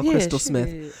talk about Crystal Smith.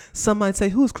 Did. Some might say,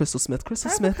 who is Crystal Smith?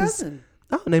 Crystal Smith is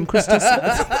named Crystal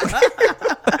Smith.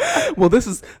 Well, this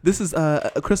is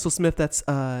Crystal Smith that's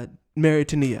married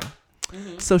to Nia.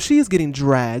 Mm-hmm. So she is getting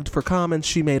dragged for comments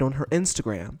she made on her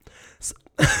Instagram.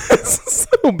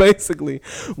 So basically,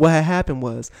 what had happened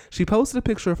was she posted a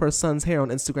picture of her son's hair on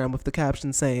Instagram with the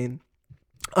caption saying,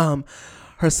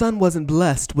 her son wasn't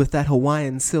blessed with that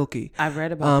Hawaiian silky. I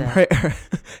read about that.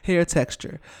 Hair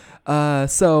texture.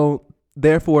 So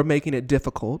therefore making it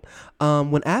difficult.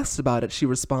 When asked about it, she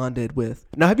responded with,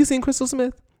 now have you seen Crystal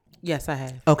Smith? Yes, I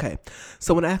have. Okay.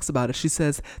 So when asked about it, she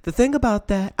says, the thing about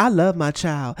that, I love my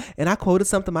child. And I quoted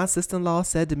something my sister-in-law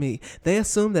said to me. They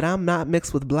assume that I'm not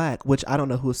mixed with black, which I don't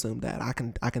know who assumed that. I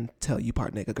can tell you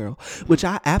part nigga girl, which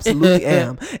I absolutely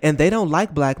am. And they don't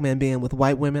like black men being with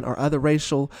white women or other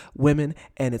racial women.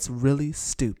 And it's really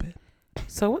stupid.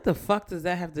 So what the fuck does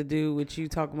that have to do with you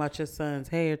talking about your son's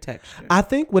hair texture? I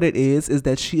think what it is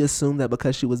that she assumed that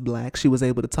because she was black, she was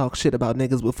able to talk shit about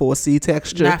niggas with 4C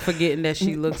texture. Not forgetting that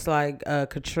she looks like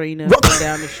Katrina from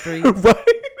down the street. Right.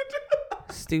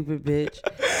 Stupid bitch.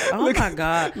 Oh my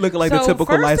God. Looking like the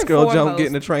typical light girl jump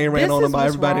getting a train ran on them by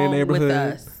everybody in the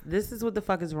neighborhood. This is what the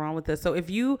fuck is wrong with us. So if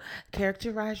you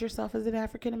characterize yourself as an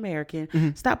African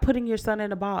American, stop putting your son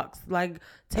in a box. Like,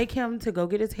 take him to go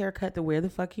get his hair cut to where the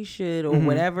fuck he should, or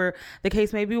whatever the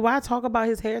case may be. Why talk about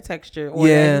his hair texture or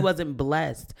that he wasn't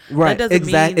blessed? Right. That doesn't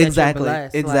mean that you're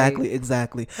blessed.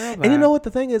 Exactly. And you know what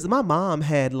the thing is? My mom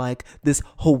had like this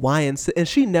Hawaiian, and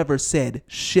she never said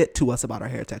shit to us about our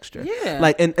hair texture. Yeah.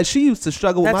 Like, and she used to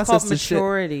struggle with my sister's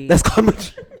maturity. Shit. That's called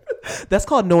maturity. That's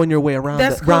called knowing your way around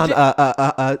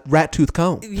rat tooth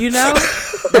comb. You know,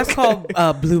 that's called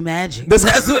blue magic. That's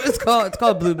what it's called. It's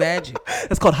called blue magic.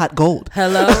 That's called hot gold.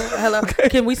 Hello. Okay.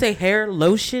 Can we say hair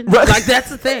lotion? Right. Like, that's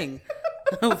the thing.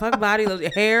 Fuck body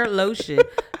lotion, hair lotion,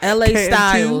 LA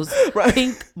Styles, right.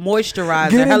 Pink moisturizer.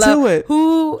 Get into it.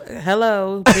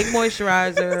 Hello, pink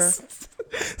moisturizer.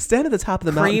 Stand at the top of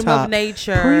the mountaintop. Cream of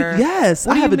nature. Yes,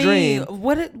 I have a dream.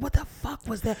 What the fuck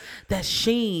was that? That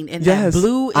sheen and yes. that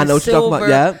blue and I know what silver. You're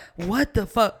talking about. Yeah. What the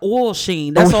fuck? Oil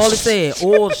sheen. That's all it said.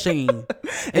 Oil sheen.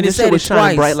 And it said was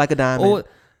shining bright like a diamond.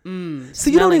 So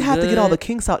you don't even have to get all the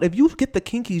kinks out. If you get the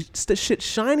kinky shit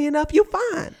shiny enough, you're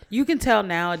fine. You can tell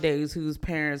nowadays whose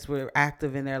parents were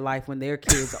active in their life when their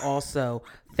kids also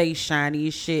face shiny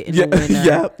as shit in the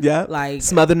winter. Yeah. Like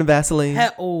smothered in Vaseline.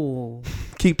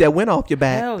 Keep that wind off your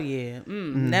back. Hell yeah.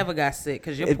 Never got sick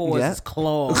because your pores is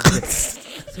clogged.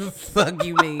 Fuck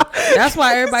you mean? That's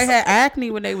why everybody had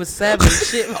acne when they was 7.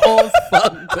 Shit all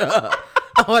fucked up.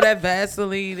 All that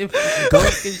Vaseline and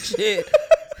gunk and shit.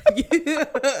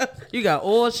 You got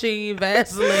oil sheen,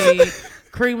 Vaseline,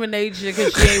 cream of nature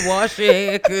because she ain't wash your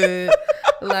hair good.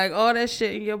 Like all that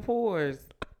shit in your pores.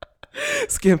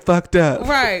 Skin fucked up.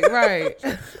 Right.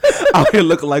 Out here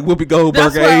looking like Whoopi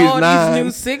Goldberg. That's why all 9. these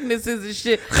new sicknesses and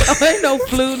shit. Ain't no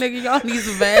flu, nigga. Y'all need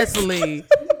some Vaseline.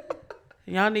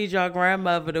 Y'all need y'all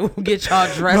grandmother to get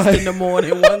y'all dressed in the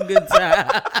morning one good time.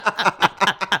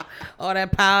 All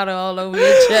that powder all over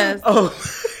your chest.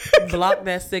 Block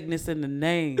that sickness in the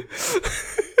name.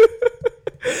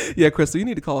 Yeah, Crystal, you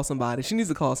need to call somebody. She needs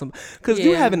to call somebody. Because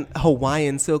you having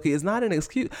Hawaiian silky is not an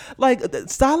excuse. Like, the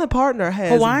styling partner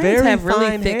has Hawaiians have really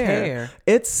fine thick hair.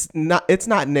 It's not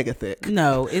nigga thick.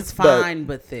 No, it's fine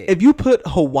but thick. If you put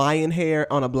Hawaiian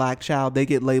hair on a black child, they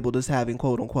get labeled as having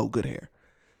quote unquote good hair.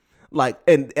 Like,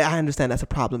 and I understand that's a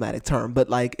problematic term, but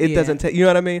like it doesn't take, you know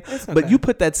what I mean? Okay. But you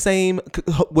put that same,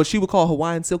 what she would call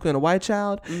Hawaiian silky on a white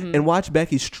child and watch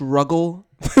Becky struggle.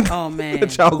 Oh man, the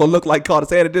child gonna look like caught his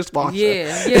head in a dishwasher.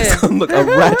 Yeah. It's gonna look a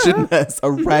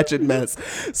ratchet mess.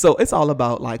 So it's all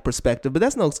about like perspective, but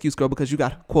that's no excuse, girl, because you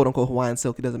got quote unquote Hawaiian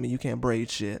silky doesn't mean you can't braid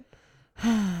shit.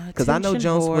 Because I know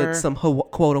Jones with some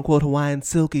quote unquote Hawaiian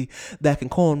silky that can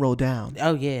cornrow down.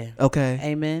 Oh yeah. Okay.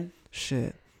 Amen.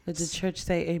 Shit. Let the church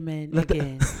say amen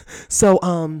again. So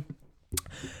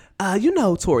you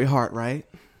know Tori Hart, right?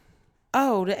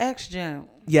 Oh, the ex-jump.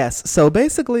 Yes. So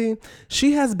basically,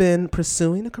 she has been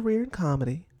pursuing a career in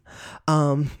comedy.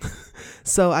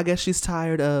 So I guess she's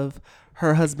tired of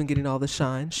her husband getting all the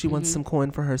shine. She wants some coin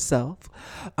for herself.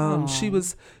 She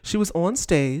was on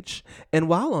stage, and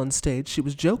while on stage, she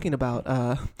was joking about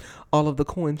all of the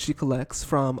coin she collects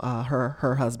from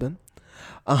her husband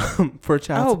for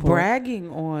child support. Bragging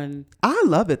on. I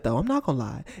love it though. I'm not gonna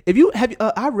lie. If you have,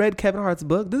 I read Kevin Hart's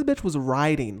book. This bitch was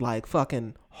writing like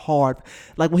fucking hard.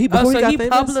 Like when he before he got famous,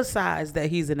 publicized that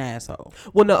he's an asshole.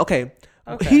 Well, no, okay.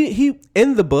 He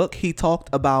in the book he talked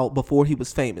about before he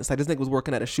was famous. Like this nigga was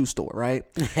working at a shoe store, right?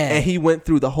 And he went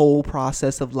through the whole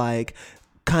process of like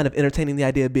kind of entertaining the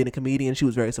idea of being a comedian. She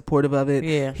was very supportive of it.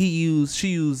 Yeah. She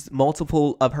used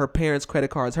multiple of her parents' credit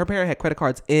cards. Her parent had credit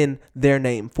cards in their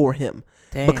name for him.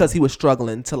 Damn. Because he was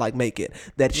struggling to like make it.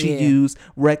 That she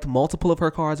wrecked multiple of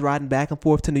her cars riding back and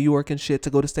forth to New York and shit to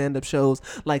go to stand-up shows.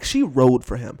 Like she rode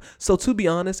for him. So to be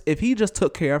honest, if he just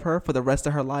took care of her for the rest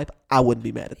of her life, I wouldn't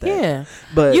be mad at that. Yeah.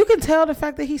 But you can tell the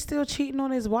fact that he's still cheating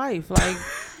on his wife. Like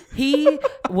he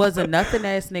was a nothing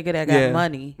ass nigga that got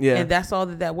money. Yeah. And that's all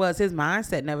that was. His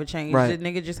mindset never changed. Right. The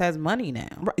nigga just has money now.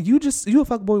 Right. You a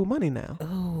fuckboy with money now.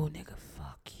 Oh, nigga,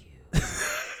 fuck you.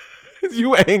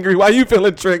 You angry? Why you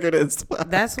feeling triggered as fuck?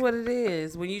 That's what it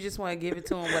is. When you just want to give it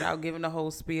to him without giving the whole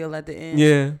spiel at the end. Yeah.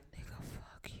 Nigga,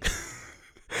 fuck you.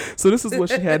 So this is what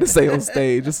she had to say on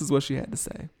stage. This is what she had to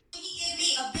say. He gave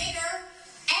me a bigger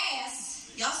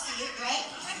ass. Y'all see it, right?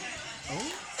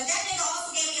 Oh. But that nigga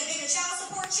also gave me a bigger child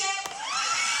support check.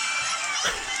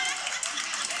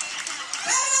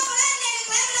 Clap it up for that nigga.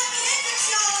 Clap it up for that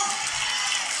bitch, y'all.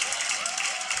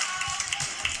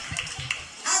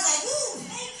 I was like, woo,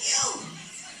 thank you.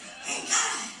 Thank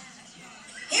God.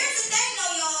 Here's the thing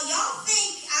though, y'all. Y'all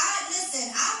think I'm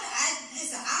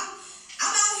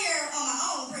out here on my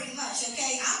own pretty much,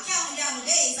 okay? I'm counting down the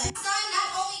days. Like, son,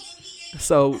 not only did he give me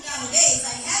So down the days,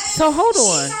 like heaven, so hold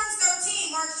on. She turns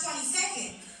 13 March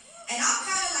 22nd. And I'm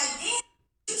kind of like, damn,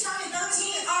 you turning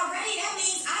 13 already? That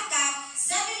means I got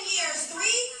 7 years,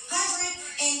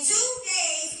 302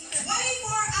 days,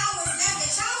 24 hours left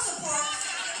of child support.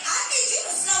 I need you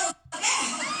to slow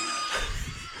down.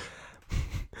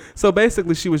 So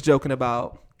basically she was joking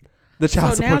about the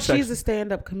child support. So now check. she's a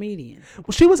stand-up comedian.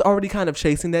 Well, she was already kind of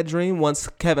chasing that dream once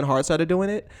Kevin Hart started doing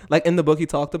it. Like in the book he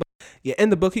talked about. Yeah, in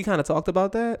the book he kind of talked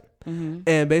about that.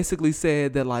 And basically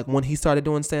said that like when he started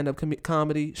doing stand-up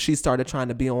comedy, she started trying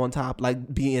to be on top,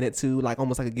 like be in it too, like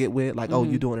almost like a get with, like, oh,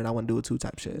 you doing it, I want to do it too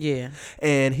type shit. Yeah.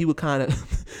 And he would kind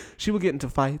of, she would get into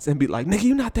fights and be like, nigga,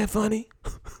 you not that funny.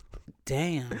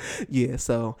 Damn. Yeah,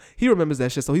 so he remembers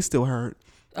that shit, so he's still hurt.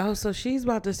 Oh, so she's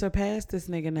about to surpass this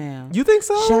nigga now. You think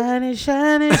so? Shining,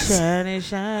 shining, shining,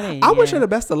 shining. I wish her the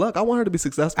best of luck. I want her to be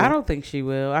successful. I don't think she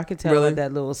will. I could tell Really? with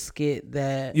that little skit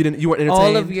that You weren't entertained?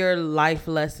 all of your life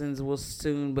lessons will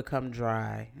soon become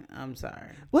dry. I'm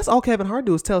sorry. What's all Kevin Hart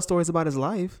do is tell stories about his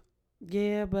life.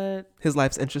 Yeah, but His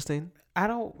life's interesting. I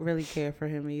don't really care for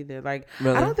him either. Like,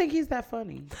 Really? I don't think he's that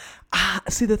funny.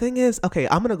 See, the thing is, okay,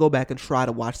 I'm going to go back and try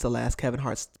to watch the last Kevin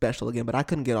Hart special again, but I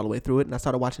couldn't get all the way through it. And I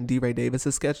started watching DeRay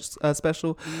Davis's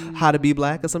special, How to Be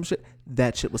Black or some shit.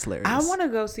 That shit was hilarious. I want to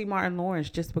go see Martin Lawrence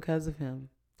just because of him.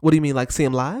 What do you mean, like see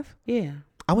him live? Yeah.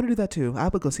 I want to do that too. I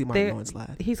would go see Martin Lawrence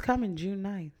live. He's coming June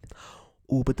 9th.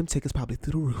 Ooh, but them tickets probably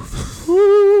through the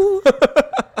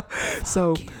roof.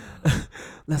 So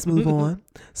let's move on.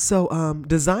 So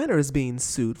designer is being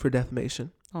sued for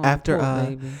defamation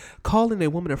after calling a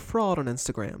woman a fraud on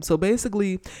Instagram. So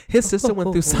basically his sister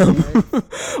went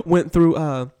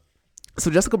through so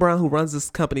Jessica Brown, who runs this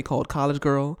company called College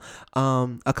Girl,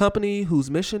 a company whose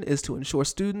mission is to ensure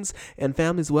students and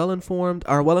families are well informed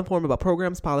about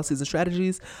programs, policies, and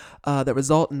strategies that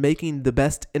result in making the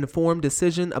best informed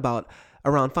decision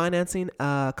around financing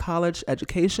college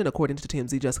education. According to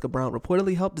TMZ, Jessica Brown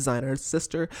reportedly helped designer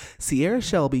sister Sierra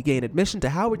Shelby gain admission to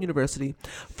Howard University.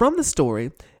 From the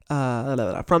story,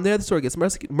 the story gets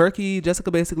murky. Jessica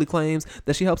basically claims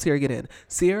that she helped Sierra get in.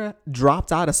 Sierra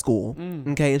dropped out of school,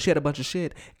 okay, and she had a bunch of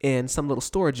shit in some little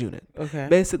storage unit. Okay.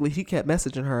 Basically, she kept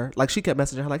messaging her, like,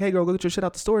 hey girl, go get your shit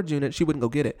out the storage unit. She wouldn't go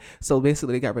get it. So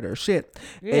basically, they got rid of her shit.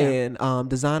 Yeah. And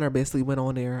designer basically went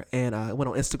on there and went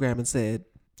on Instagram and said,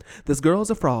 "This girl's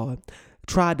a fraud.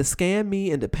 Tried to scam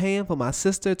me into paying for my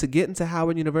sister to get into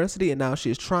Howard University, and now she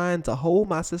is trying to hold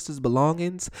my sister's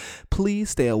belongings.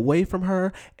 Please stay away from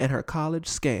her and her college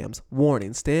scams.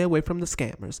 Warning, stay away from the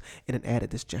scammers." And it added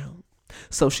this Joan.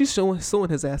 So she's suing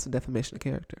his ass for defamation of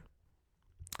character.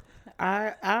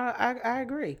 I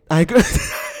agree. I agree.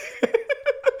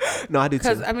 No, I do too.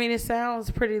 Because, I mean, it sounds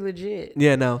pretty legit.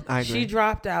 Yeah, no, I agree. She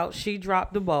dropped out. She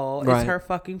dropped the ball. Right. It's her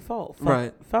fucking fault.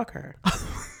 Right. Fuck her.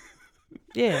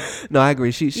 Yeah. No, I agree.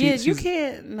 You She's,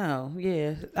 can't. No.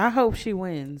 Yeah. I hope she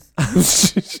wins.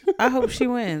 I hope she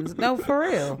wins. No, for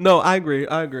real. No, I agree.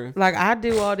 Like, I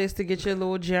do all this to get your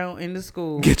little junk into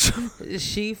school.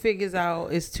 She figures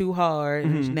out it's too hard,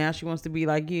 and now she wants to be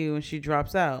like you, and she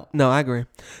drops out. No, I agree.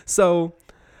 So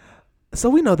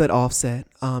we know that Offset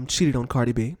cheated on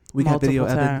Cardi B. We got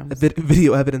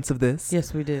video evidence of this.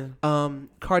 Yes, we do.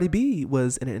 Cardi B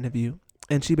was in an interview,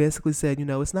 and she basically said,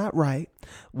 it's not right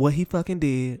what he fucking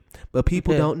did, but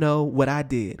people don't know what I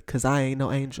did because I ain't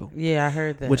no angel. Yeah, I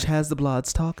heard that. Which has the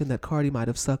blogs talking that Cardi might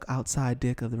have sucked outside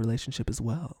dick of the relationship as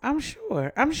well. I'm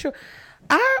sure. I'm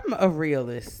a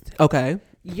realist. Okay.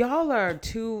 Y'all are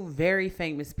two very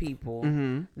famous people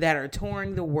that are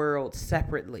touring the world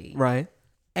separately. Right.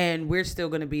 And we're still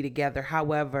going to be together.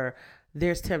 However,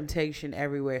 there's temptation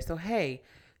everywhere. So, hey,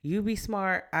 you be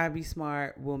smart, I be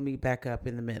smart, we'll meet back up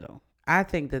in the middle. I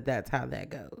think that's how that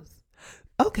goes.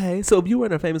 Okay, so if you were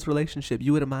in a famous relationship,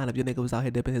 you wouldn't mind if your nigga was out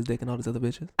here dipping his dick and all these other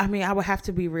bitches? I mean, I would have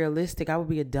to be realistic. I would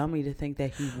be a dummy to think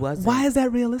that he wasn't. Why is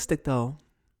that realistic, though?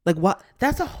 Like, what?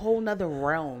 That's a whole nother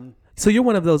realm. So you're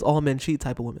one of those all men cheat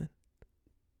type of women?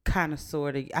 Kind of,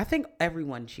 sort of. I think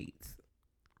everyone cheats.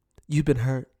 You've been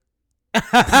hurt.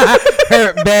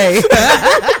 Hurt, babe.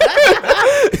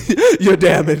 You're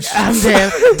damaged. I'm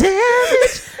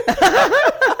damaged.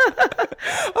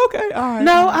 Okay, all right.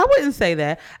 No, I wouldn't say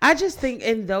that. I just think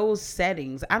in those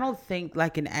settings, I don't think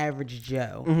like an average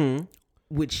Joe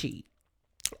would cheat.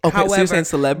 Okay, However, so you're saying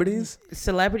celebrities?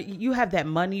 You have that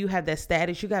money, you have that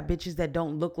status, you got bitches that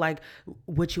don't look like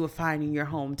what you would find in your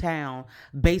hometown,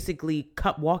 basically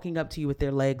walking up to you with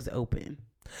their legs open.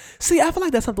 See, I feel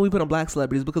like that's something we put on black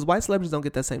celebrities because white celebrities don't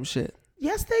get that same shit.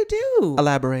 Yes, they do.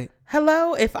 Elaborate.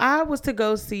 Hello, if I was to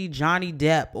go see Johnny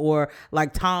Depp or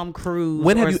like Tom Cruise.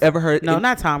 When have you ever heard? No,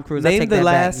 not Tom Cruise. Name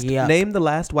the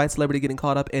last white celebrity getting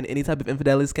caught up in any type of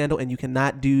infidelity scandal, and you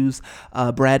cannot use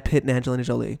Brad Pitt and Angelina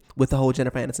Jolie with the whole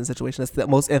Jennifer Aniston situation. That's the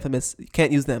most infamous. You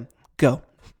can't use them. Go.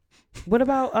 What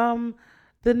about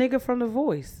the nigga from The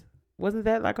Voice? Wasn't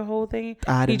that like a whole thing?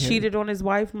 He cheated on his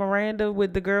wife Miranda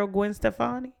with the girl Gwen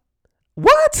Stefani.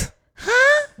 What?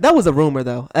 Huh? That was a rumor,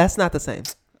 though. That's not the same.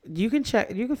 You can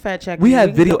check. You can fact check. We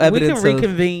have video evidence. We can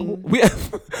reconvene.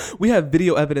 We have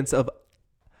video evidence of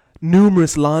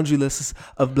numerous laundry lists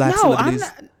of black celebrities.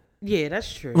 Yeah,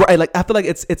 that's true. Right? Like I feel like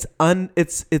it's because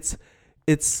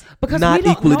not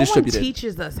equally distributed. No one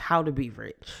teaches us how to be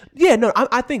rich. Yeah, no,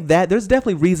 I think that there's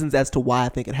definitely reasons as to why I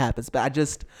think it happens, but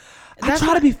I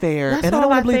try to be fair, and I don't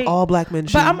want to believe all black men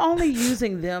cheat. But I'm only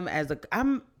using them as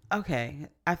okay.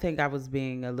 I think I was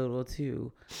being a little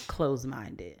too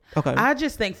close-minded. Okay. I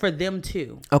just think for them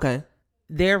too. Okay.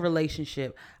 Their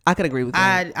relationship. I can agree with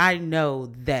that. I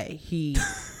know that he's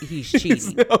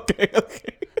cheating. Okay.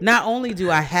 Not only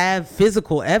do I have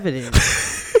physical evidence,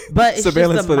 but it's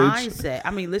surveillance just the footage. mindset.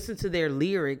 I mean, listen to their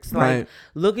lyrics. Like,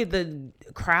 look at the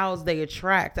crowds they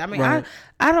attract. I mean, I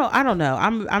don't know.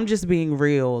 I'm just being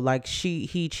real. Like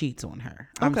he cheats on her.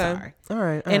 I'm sorry. All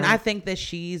right. And I think that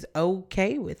she's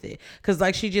okay with it. Cause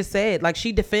like she just said, like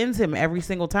she defends him every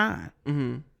single time.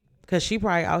 Mm-hmm. Cause she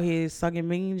probably out here sucking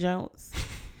mean jokes.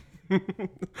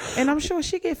 And I'm sure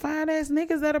she get fine ass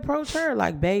niggas that approach her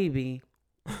like, baby.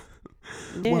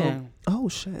 Yeah. Well, oh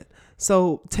shit.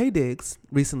 So Taye Diggs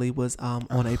recently was on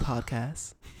a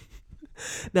podcast.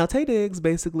 Now Taye Diggs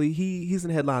basically he's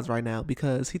in headlines right now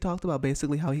because he talked about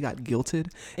basically how he got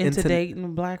guilted into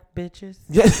dating black bitches.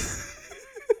 Yeah.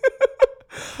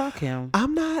 Fuck him.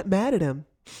 I'm not mad at him.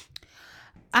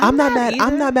 I'm not mad.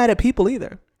 I'm not mad at people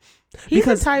either. He's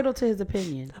entitled to his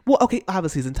opinion. Well, okay,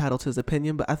 obviously he's entitled to his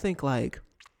opinion, but I think a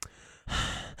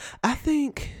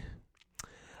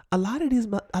lot of these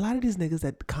niggas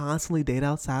that constantly date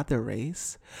outside their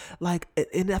race, like,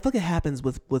 and I feel like it happens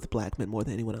with black men more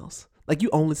than anyone else. Like, you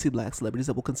only see black celebrities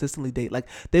that will consistently date. Like,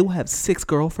 they will have 6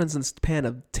 girlfriends in a span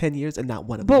of 10 years and not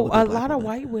one of them. But a lot of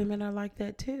white women are like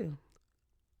that too.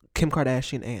 Kim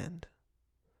Kardashian and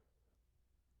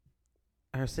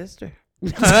her sister.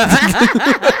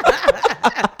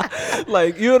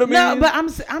 Like, you know what I mean? No, but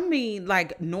I mean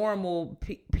like normal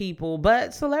people,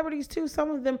 but celebrities too. Some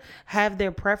of them have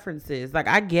their preferences. Like,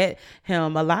 I get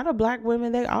him. A lot of black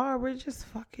women, we're just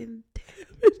fucking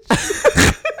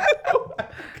damaged.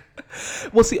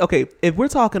 Well, see, okay, if we're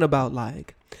talking about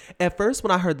like, at first when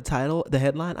I heard the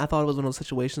headline, I thought it was one of those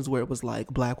situations where it was like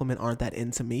black women aren't that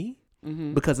into me.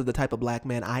 Mm-hmm. Because of the type of black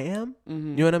man I am. Mm-hmm.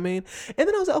 You know what I mean? And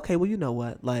then I was like, okay, well, you know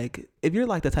what? Like, if you're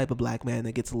like the type of black man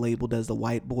that gets labeled as the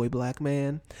white boy black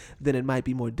man, then it might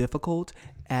be more difficult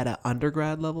at an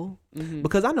undergrad level. Mm-hmm.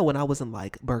 Because I know when I was in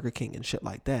like Burger King and shit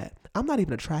like that, I'm not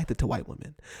even attracted to white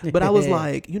women. But I was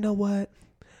like, you know what?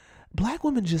 black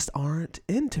women just aren't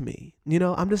into me. You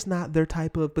know, I'm just not their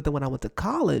type of. But then when I went to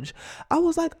college, I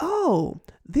was like, oh,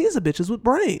 these are bitches with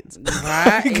brains.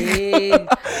 Right.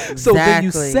 So then you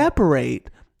Exactly. separate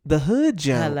the hood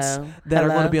Jones Hello. that are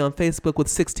Hello. going to be on Facebook with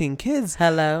 16 kids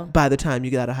Hello. by the time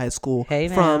you get out of high school Hey,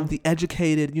 from now. the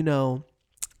educated, you know,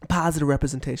 positive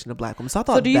representation of black women. So I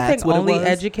thought So do you that's think what only it was.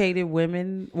 educated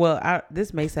women? Well,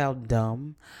 this may sound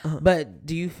dumb, but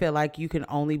do you feel like you can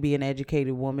only be an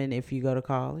educated woman if you go to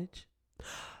college?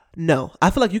 No, I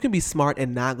feel like you can be smart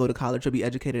and not go to college, or be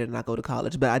educated and not go to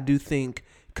college. But I do think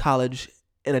college,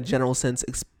 in a general sense,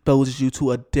 exposes you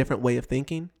to a different way of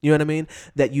thinking. You know what I mean?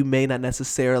 That you may not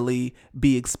necessarily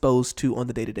be exposed to on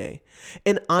the day to day.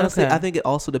 And honestly, Okay. I think it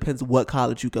also depends what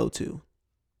college you go to,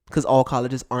 because all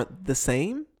colleges aren't the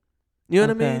same. You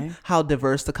know what I mean? Okay. How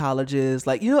diverse the college is.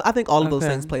 Like, you know, I think all of those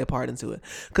Okay. things play a part into it.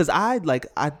 Because I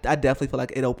definitely feel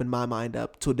like it opened my mind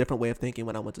up to a different way of thinking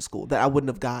when I went to school that I wouldn't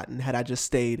have gotten had I just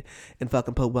stayed in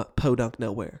fucking podunk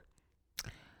nowhere.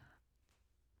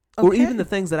 Or even the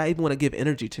things that I even want to give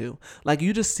energy to. Like,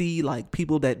 you just see like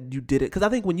people that you did it. Because I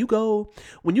think when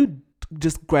you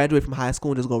just graduate from high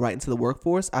school and just go right into the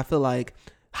workforce, I feel like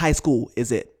high school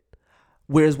is it.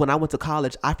 Whereas when I went to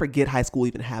college, I forget high school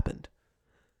even happened.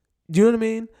 Do you know what I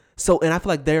mean? So, and I feel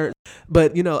like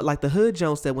but you know, like the hood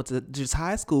Jones that went to just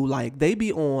high school, like they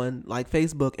be on like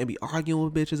Facebook and be arguing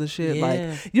with bitches and shit. Yeah.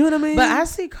 Like, you know what I mean? But I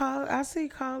see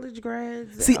college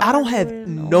grads. See, I don't have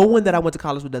arguing no on- one that I went to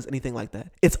college with does anything like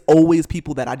that. It's always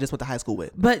people that I just went to high school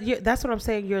with. But that's what I'm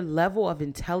saying. Your level of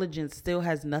intelligence still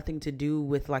has nothing to do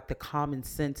with like the common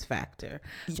sense factor.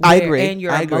 I agree. And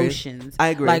your I agree. emotions. I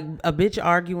agree. Like a bitch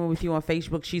arguing with you on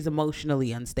Facebook, she's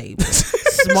emotionally unstable.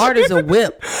 Smart as a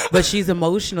whip, but she's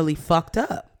emotionally fucked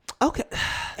up. Okay.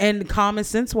 And common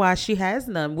sense wise, she has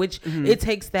none, which Mm-hmm. it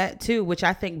takes that too, which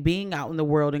I think being out in the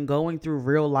world and going through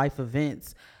real life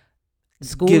events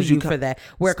schools Gives you you co- for that.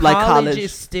 Where like college college.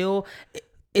 is still,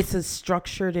 it's a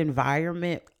structured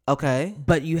environment, Okay.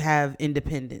 but you have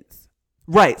independence.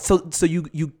 Right. So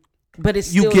you But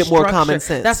it's You still get more structured. common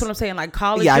sense. That's what I'm saying. Like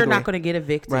college, Yeah, I you're agree. not going to get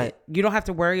evicted. Right. You don't have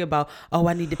to worry about, oh,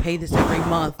 I need to pay this every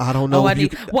month. I don't know Oh, if you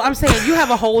well, I'm saying you have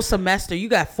a whole semester. You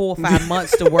got 4 or 5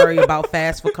 months to worry about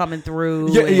FAFSA coming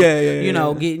through. Yeah, and, yeah, you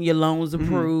know, yeah. getting your loans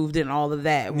approved and all of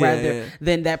that. Yeah, Rather yeah.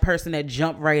 than that person that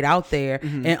jumped right out there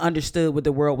and understood what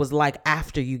the world was like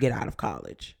after you get out of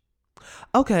college.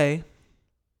 Okay.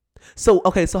 So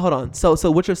hold on. So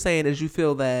what you're saying is do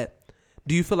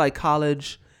you feel like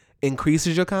college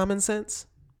increases your common sense?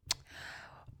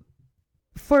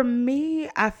 For me,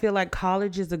 I feel like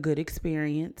college is a good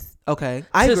experience. Okay.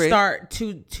 I to agree. start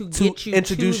to get you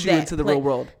introduce to you that into the pla- real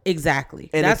world. Exactly.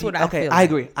 And That's if you- what I okay, feel. I like.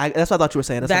 agree. That's what I thought you were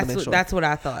saying. That's what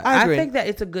I thought. I agree. think that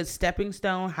it's a good stepping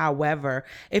stone. However,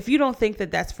 if you don't think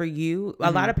that that's for you,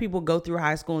 a lot of people go through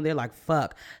high school and they're like,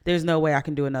 "Fuck, there's no way I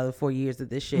can do another 4 years of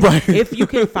this shit." Right. If you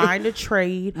can find a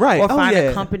trade, Right. or Oh, find yeah.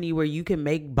 a company where you can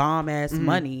make bomb ass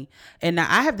money, and now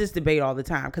I have this debate all the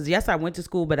time because yes, I went to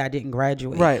school, but I didn't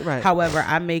graduate. Right. However,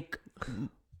 I make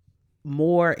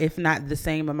more, if not the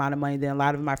same amount of money than a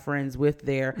lot of my friends with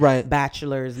their Right.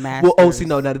 bachelor's, master's. Well, see,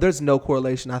 no, there's no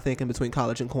correlation, I think, in between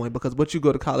college and coin, because what you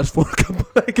go to college for,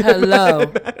 like, Hello.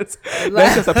 that's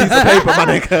just a piece of paper, my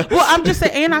nigga. Well, I'm just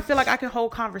saying, and I feel like I can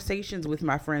hold conversations with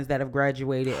my friends that have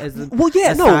graduated. Well,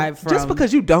 yeah, no, aside just from-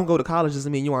 because you don't go to college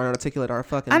doesn't mean you aren't articulate or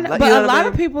fucking. I know, like, but you know a what I lot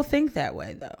mean? of people think that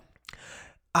way, though.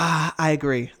 I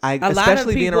agree. A lot of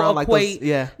Especially being people around like equate,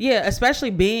 those, yeah.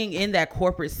 especially being in that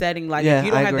corporate setting. Like, Yeah, if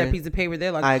you don't I have that agree. piece of paper,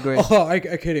 they're like, I agree. "Oh, I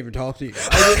can't even talk to you."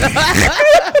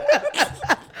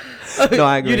 No,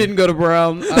 I agree. You didn't go to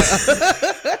Brown.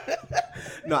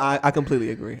 No, I completely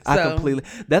agree. So,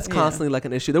 That's constantly like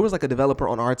an issue. There was like a developer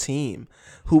on our team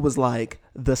who was like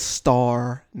the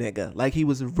star nigga. Like he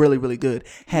was really, really good,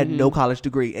 had no college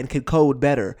degree, and could code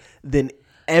better than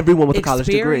everyone with a college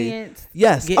degree. Experience,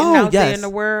 Yes. getting Oh, out yes. there in the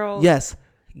world. Yes.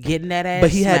 Getting that ass. But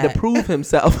he had to smacked. prove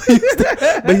himself.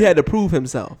 But he had to prove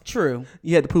himself. True.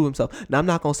 He had to prove himself. Now I'm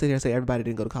not gonna sit here and say everybody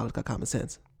didn't go to college got common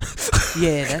sense.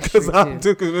 Yeah, that's true too.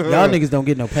 Y'all niggas don't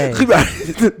get no pay.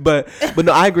 Right. but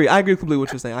no, I agree. I agree completely with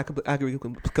what you're saying. I agree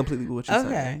completely with what you're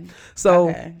saying. Okay. So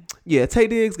Okay. yeah, Tay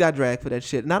Diggs got dragged for that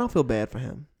shit, and I don't feel bad for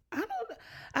him.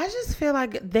 I just feel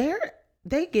like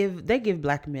they give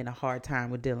black men a hard time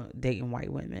with dating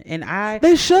white women, and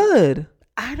They should.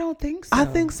 I don't think so. I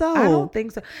think so. I don't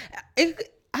think so.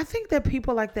 I think that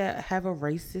people like that have a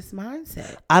racist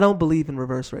mindset. I don't believe in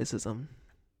reverse racism.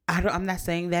 I'm not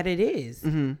saying that it is.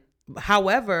 Mm-hmm.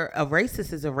 However, a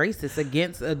racist is a racist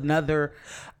against another.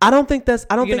 I don't think that's.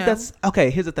 You know? Okay.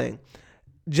 Here's the thing.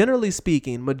 generally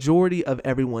speaking, majority of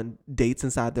everyone dates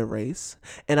inside their race.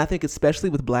 And I think especially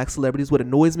with black celebrities, what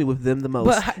annoys me with them the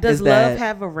most Does is love that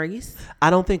have a race? I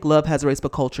don't think love has a race,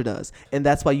 but culture does. And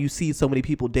that's why you see so many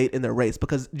people date in their race,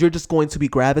 because you're just going to be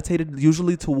gravitated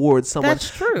usually towards someone.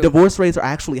 That's true. Divorce rates are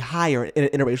actually higher in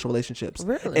interracial relationships.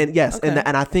 Really? And yes, Okay.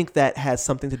 and I think that has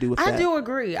something to do with that. I do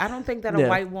agree. I don't think that a Yeah.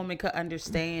 white woman could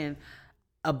understand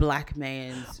a black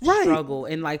man's Right. struggle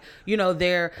and like, you know,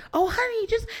 they're, oh honey,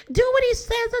 just do what he says.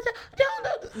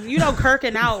 Don't, you know,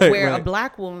 kirking out Right, where right. a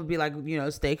black woman would be like, you know,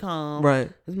 stay calm.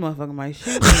 Right. This motherfucker might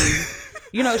shoot me.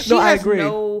 You know, she No, I has agree.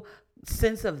 no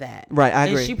sense of that. Right, I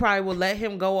and agree. she probably will let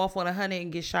him go off on 100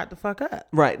 and get shot the fuck up.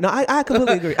 Right. No, I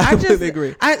completely agree. I completely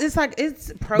agree. It's like,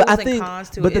 it's pros But I and think,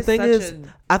 cons to but it. the It's thing such is, a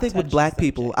I think with touchy black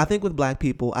people,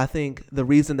 subject. I think the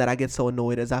reason that I get so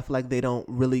annoyed is I feel like they don't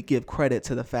really give credit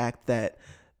to the fact that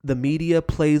the media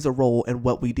plays a role in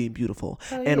what we deem beautiful,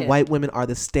 and yeah. white women are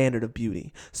the standard of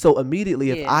beauty. So immediately,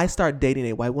 if Yeah. I start dating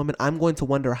a white woman, I'm going to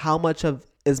wonder how much of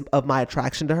my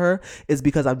attraction to her is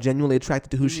because I'm genuinely attracted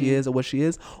to who she is or what she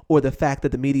is, or the fact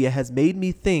that the media has made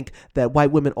me think that white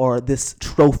women are this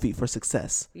trophy for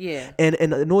success. Yeah. And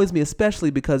it annoys me especially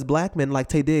because black men like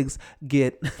Taye Diggs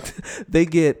get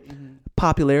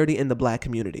popularity in the black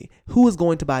community. Who is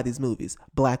going to buy these movies?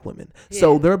 Black women.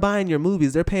 So Yeah. they're buying your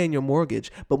movies, they're paying your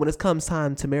mortgage, but when it comes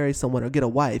time to marry someone or get a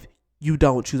wife, you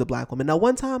don't choose a black woman. Now,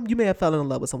 one time you may have fallen in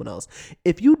love with someone else.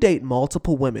 If you date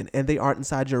multiple women and they aren't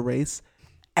inside your race,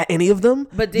 any of them,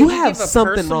 But did you he have give a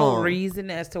something personal wrong.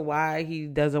 reason as to why he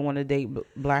doesn't want to date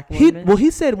black women? He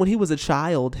said when he was a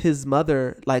child, his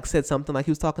mother like said something like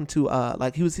he was talking to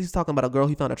like he's talking about a girl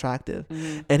he found attractive,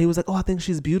 and he was like, oh, I think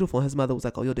she's beautiful. And his mother was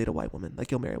like, oh, you'll date a white woman,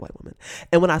 like you'll marry a white woman.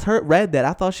 And when I read that,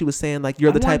 I thought she was saying like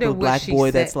you're I the type wonder of what black she boy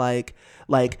said. that's like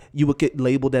you would get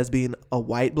labeled as being a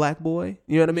white black boy.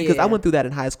 You know what I mean? Because I Yeah. went through that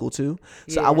in high school too,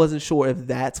 so Yeah. I wasn't sure if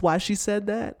that's why she said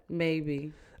that.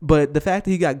 Maybe. But the fact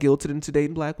that he got guilted into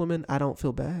dating black women, I don't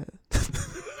feel bad.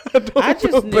 I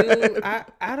just knew.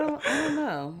 I don't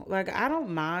know. Like, I don't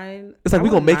mind. It's like I we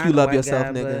gonna wouldn't make you mind a love white yourself,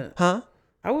 guy, nigga, but huh?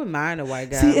 I wouldn't mind a white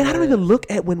guy. See, and I don't but- even look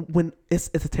at when it's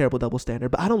a terrible double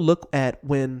standard, but I don't look at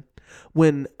when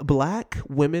black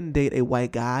women date a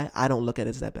white guy, I don't look at it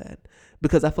as that bad.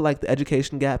 Because I feel like the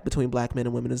education gap between black men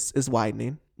and women is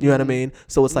widening. You know what I mean?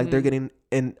 So it's like they're getting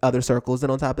in other circles. Then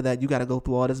on top of that, you got to go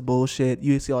through all this bullshit.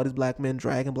 You see all these black men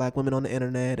dragging black women on the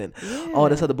internet and all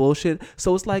this other bullshit.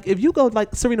 So it's like if you go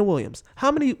like Serena Williams, how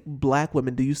many black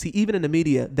women do you see even in the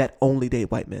media that only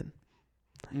date white men?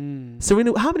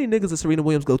 Serena, how many niggas did Serena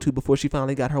Williams go to before she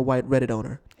finally got her white Reddit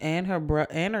owner? And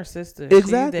her sister.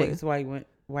 Exactly. She dates white men.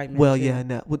 Well, too. yeah,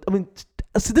 no. I mean,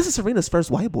 so this is Serena's first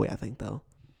white boy, I think, though.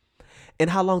 And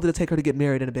how long did it take her to get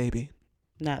married and a baby?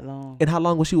 Not long. And how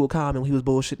long was she with Common when he was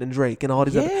bullshitting Drake and all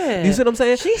these other? Yeah. You see what I'm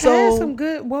saying? She had some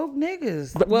good woke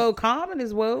niggas. But- Well, Common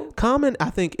is woke. Common, I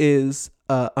think, is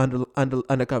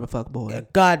undercover fuck boy.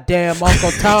 Goddamn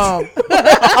Uncle Tom.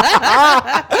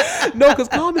 No, because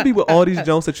Common be with all these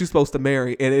Jones that you're supposed to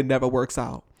marry and it never works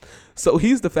out. So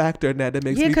he's the factor in that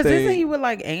makes Yeah, me because isn't he think. with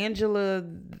like Angela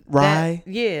Rye?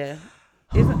 Yeah.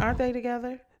 Aren't they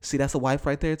together? See, that's a wife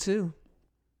right there too.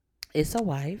 It's a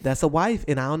wife. That's a wife,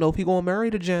 and I don't know if he gonna marry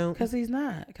the Jones. Because he's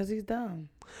not. Because he's dumb.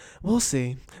 We'll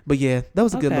see. But yeah, that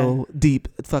was a good Okay. little deep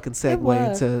fucking segue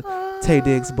was. into Taye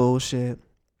Diggs bullshit.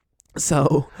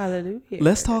 So Hallelujah.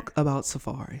 let's talk about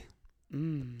Safari.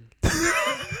 Mm.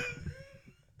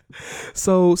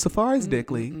 So Safari's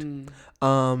dick leaked.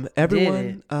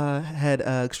 Everyone Did had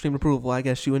extreme approval. I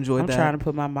guess you enjoyed I'm that. trying to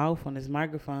put my mouth on this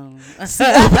microphone.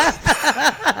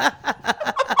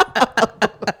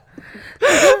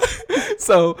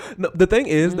 So no, the thing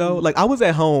is though, like I was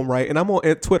at home, right, and I'm on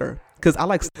Twitter because I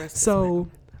like. So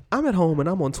I'm at home and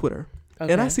I'm on Twitter.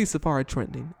 And I Okay. see Safari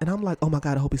trending, and I'm like, "Oh my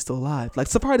god, I hope he's still alive." Like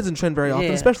Safari doesn't trend very often,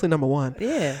 Yeah. especially number one.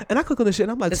 Yeah. And I click on this shit,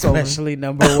 and I'm like, scrolling. Especially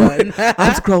number one.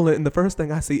 I'm scrolling, and the first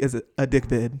thing I see is a dick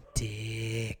vid.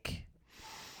 Dick.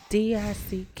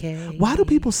 D-I-C-K. Why do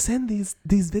people send these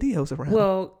videos around?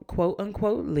 Well, quote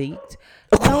unquote leaked.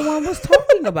 No one was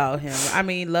talking about him. I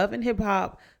mean, Love and Hip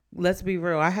Hop, let's be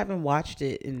real. I haven't watched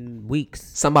it in weeks.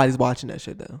 Somebody's watching that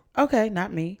shit though. Okay,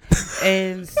 not me.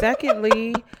 And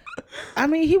secondly, I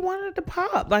mean, he wanted to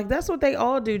pop. Like, that's what they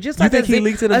all do. Just You like think he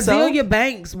leaked it himself? Azealia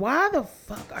Banks. Why the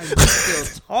fuck are you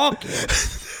still talking?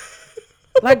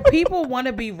 Like, people want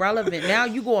to be relevant. Now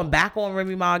you going back on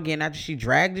Remy Ma again after she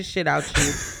dragged the shit out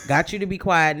you, got you to be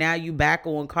quiet. Now you back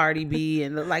on Cardi B.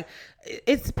 And like,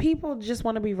 it's people just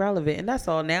want to be relevant. And that's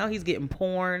all. Now he's getting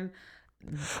porn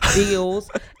deals.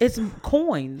 It's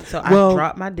coin. So I Well-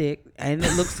 dropped my dick and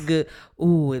it looks good.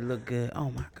 Ooh, it looked good.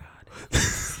 Oh my God.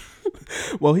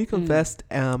 Well, he confessed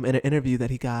in an interview that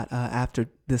he got after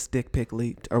this dick pic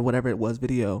leaked or whatever it was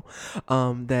video,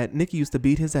 that Nicki used to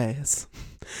beat his ass.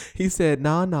 He said,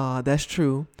 nah, that's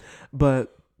true,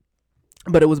 but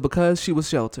it was because she was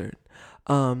sheltered.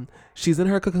 She's in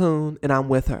her cocoon and I'm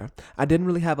with her. I didn't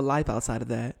really have a life outside of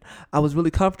that. I was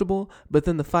really comfortable, but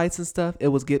then the fights and stuff, it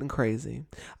was getting crazy.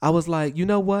 I was like, you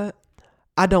know what?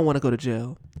 I don't want to go to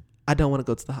jail. I don't want to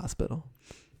go to the hospital.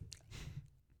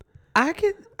 I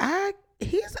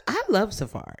love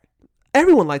Safari.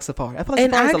 Everyone likes Safari. I feel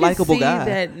like Safari's a likable guy.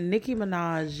 That Nicki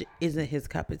Minaj isn't his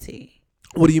cup of tea.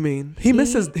 What do you mean? He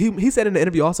said in the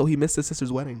interview also he missed his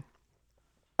sister's wedding.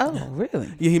 Oh,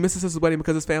 really? Yeah, he missed his sister's wedding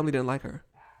because his family didn't like her.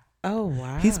 Oh,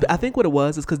 wow. I think what it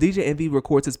was is because DJ Envy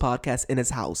records his podcast in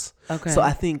his house. Okay. So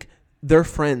I think they're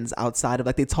friends outside of,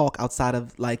 like, they talk outside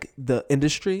of, like, the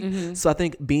industry. Mm-hmm. So I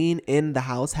think being in the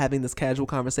house, having this casual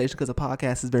conversation, because a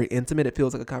podcast is very intimate, it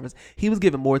feels like a conversation. He was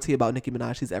giving more tea about Nicki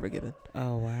Minaj he's ever given.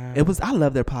 Oh, wow. I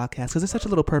love their podcast because they're such a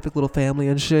little perfect little family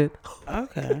and shit.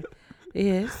 Okay.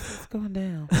 Yeah, it's going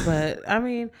down. But, I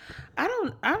mean,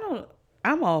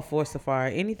 I'm all for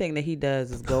Safari. Anything that he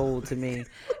does is gold to me.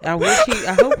 I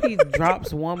hope he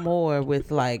drops one more with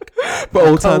like for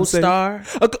old time's co-star.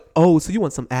 Oh, so you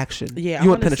want some action? Yeah, you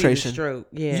want penetration? See the stroke.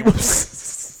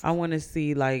 Yeah, I want to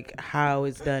see like how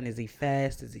it's done. Is he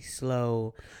fast? Is he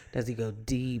slow? Does he go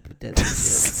deep? Does he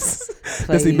just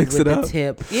play does he mix with it up? The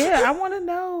tip? Yeah, I want to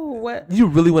know what you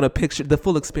really want to picture the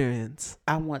full experience.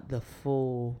 I want the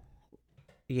full.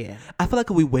 Yeah, I feel like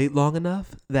if we wait long enough,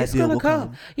 that it's deal gonna will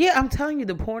come. Yeah, I'm telling you,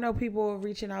 the porno people are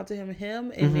reaching out to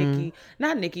him and Nicki.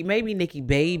 Not Nicki, maybe Nicki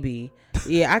Baby.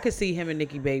 Yeah, I could see him and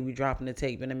Nicki Baby dropping the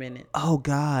tape in a minute. Oh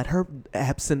God, her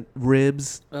absent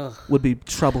ribs would be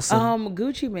troublesome.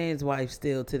 Gucci Mane's wife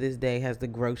still to this day has the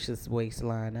grossest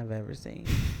waistline I've ever seen.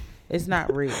 It's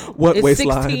not real. It's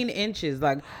waistline? 16 inches.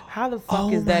 Like, how the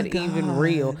fuck is that even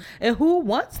real? And who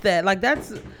wants that? Like,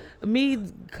 that's me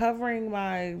covering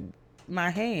my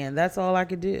hand. That's all I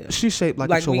could do. She's shaped like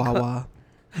a chihuahua.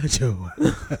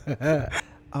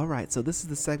 All right, so this is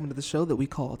the segment of the show that we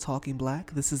call Talking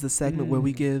Black. This is the segment where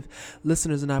we give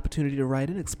listeners an opportunity to write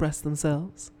and express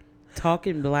themselves.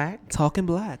 Talking Black? Talking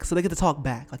Black. So they get to talk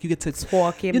back. Like, you get to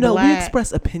Talking Black. We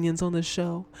express opinions on this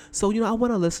show. So, I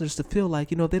want our listeners to feel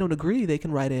like, if they don't agree, they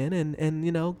can write in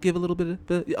and give a little bit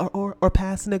of or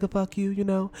pass nigga fuck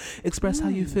you, express how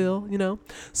you feel,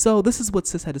 So this is what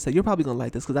Sis had to say. You're probably going to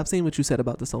like this because I've seen what you said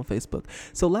about this on Facebook.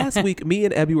 So last week, me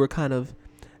and Ebby were kind of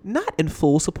not in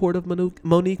full support of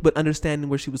Monique, but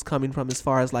understanding where she was coming from as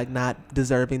far as like not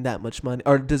deserving that much money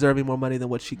or deserving more money than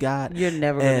what she got. You're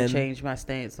never going to change my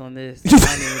stance on this. I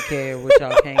don't even care what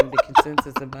y'all came to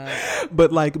consensus about.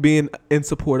 But like being in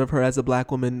support of her as a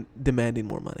black woman demanding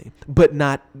more money, but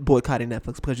not boycotting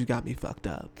Netflix because you got me fucked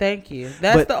up. Thank you.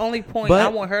 That's the only point I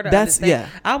want her to understand. Yeah.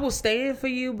 I will stand for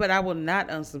you, but I will not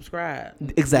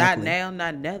unsubscribe. Exactly. Not now,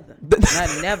 not never.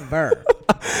 Not never.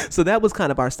 So that was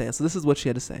kind of our stance. So this is what she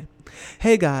had to say.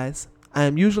 Hey guys, I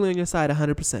am usually on your side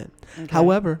 100%. Okay.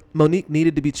 However, Monique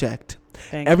needed to be checked.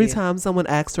 Every time someone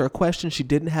asked her a question she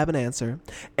didn't have an answer.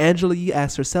 Angela Yee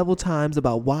asked her several times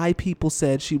about why people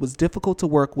said she was difficult to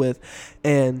work with,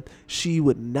 and she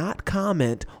would not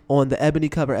comment on the Ebony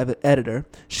cover editor.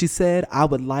 She said, I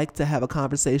would like to have a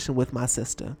conversation with my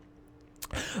sister.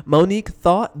 Monique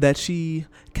thought that she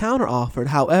counteroffered.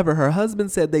 However, her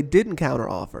husband said they didn't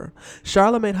counteroffer.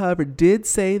 Charlamagne, however, did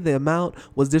say the amount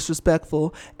was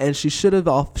disrespectful and she should have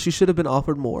been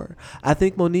offered more. I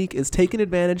think Monique is taking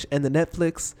advantage and the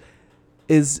Netflix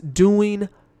is doing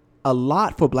a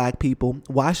lot for black people.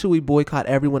 Why should we boycott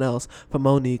everyone else for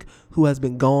Monique, who has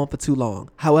been gone for too long?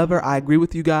 However, I agree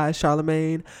with you guys.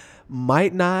 Charlamagne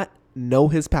might not know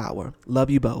his power. Love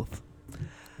you both.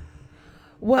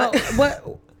 Well,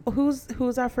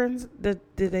 who's our friends? Did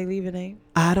they leave a name?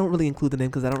 I don't really include the name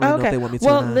because I don't really know if they want me to.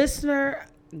 Well, listener,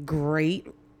 great.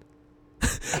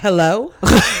 Hello.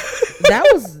 That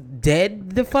was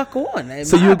dead the fuck on.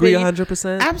 So you agree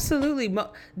 100%? Absolutely.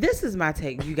 This is my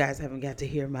take. You guys haven't got to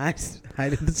hear my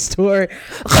side of the story.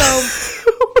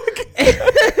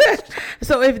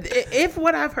 So if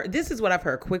what I've heard, this is what I've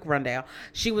heard. Quick rundown.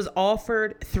 She was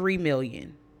offered $3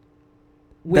 million.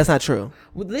 That's not true.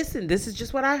 Listen, this is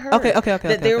just what I heard.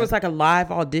 Okay. There was like a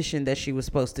live audition that she was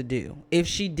supposed to do. If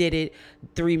she did it,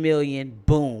 $3 million,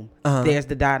 boom, there's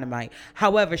the dynamite.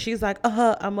 However, she's like,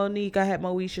 I'm Monique. I had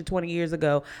Moesha 20 years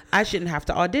ago. I shouldn't have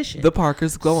to audition. The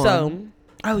Parkers, go on.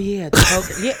 Oh yeah,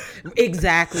 yeah,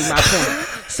 exactly my point.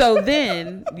 So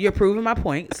then you're proving my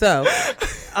point. So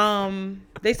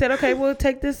They said, okay, we'll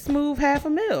take this smooth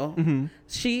 $500,000.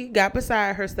 She got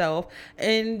beside herself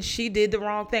and she did the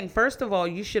wrong thing. First of all,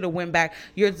 you should have went back.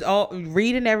 You're all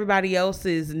reading everybody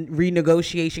else's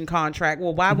renegotiation contract.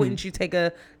 Well, why wouldn't you take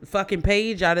a fucking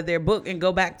page out of their book and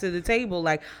go back to the table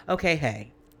like, okay,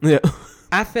 hey. Yeah.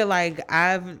 I feel like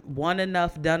I've won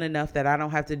enough, done enough that I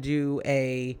don't have to do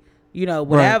a,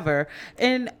 whatever. Right.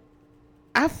 And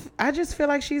I just feel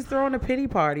like she's throwing a pity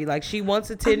party. Like she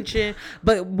wants attention.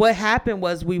 But what happened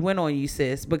was we went on you,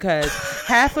 sis, because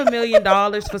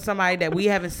 $500,000 for somebody that we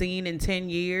haven't seen in 10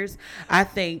 years. I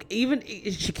think even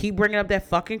she keep bringing up that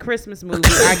fucking Christmas movie.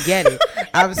 I get it.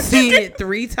 I've seen it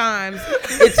 3 times.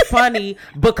 It's funny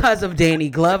because of Danny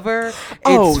Glover.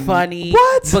 It's funny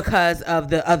because of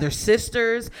the other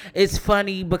sisters. It's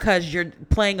funny because you're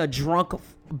playing a drunk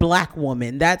black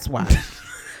woman. That's why.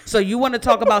 So you want to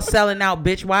talk about selling out,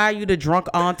 bitch? Why are you the drunk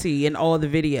auntie in all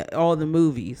the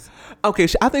movies? Okay,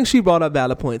 I think she brought up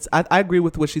valid points. I agree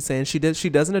with what she's saying. She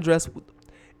doesn't address.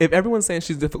 If everyone's saying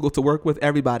she's difficult to work with,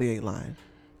 everybody ain't lying.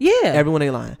 Yeah, everyone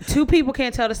ain't lying. 2 people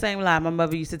can't tell the same lie. My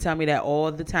mother used to tell me that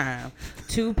all the time.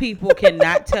 2 people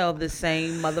cannot tell the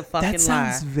same motherfucking lie. That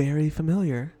sounds very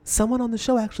familiar. Someone on the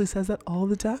show actually says that all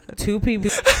the time. 2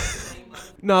 people.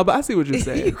 No, but I see what you're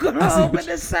saying. You could open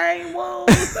the same wound.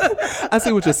 I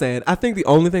see what you're saying. I think the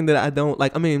only thing that I don't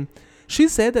like, I mean, she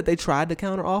said that they tried to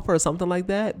counteroffer or something like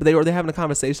that, but they're having a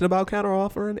conversation about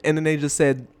counteroffering, and then they just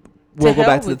said, we'll go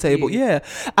back to the table. Yeah,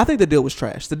 I think the deal was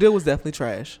trash. The deal was definitely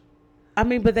trash. I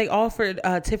mean, but they offered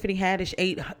Tiffany Haddish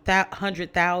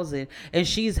 $800,000, and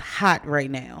she's hot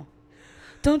right now.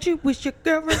 Don't you wish your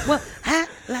girl was hot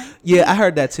like Yeah, I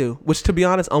heard that too. Which, to be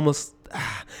honest, almost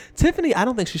Tiffany, I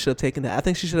don't think she should have taken that. I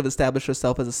think she should have established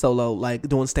herself as a solo, like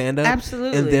doing stand up.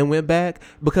 Absolutely. And then went back,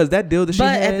 because that deal that she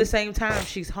had. But at the same time,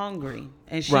 she's hungry.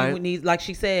 And she would need, like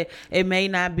she said, it may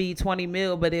not be 20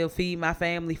 mil, but it'll feed my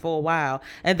family for a while.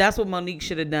 And that's what Monique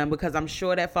should have done, because I'm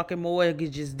sure that fucking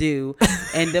mortgage is due.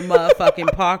 And the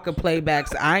motherfucking Parker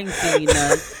playbacks, I ain't seen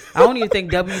none. I don't even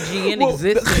think WGN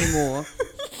exists anymore.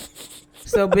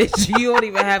 So, bitch, you don't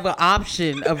even have an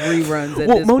option of reruns at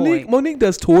this point. Monique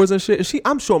does tours and shit.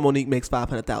 I'm sure Monique makes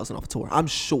 $500,000 off a tour. I'm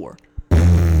sure. How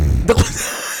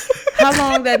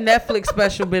long that Netflix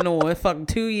special been on? Fucking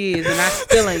 2 years, and I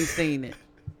still ain't seen it.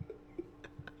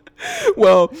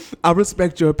 Well, I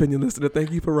respect your opinion, listener.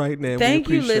 Thank you for writing in. Thank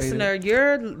you, listener.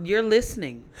 You're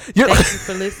listening. Thank you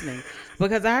for listening,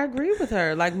 because I agree with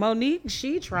her. Like Monique,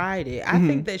 she tried it. I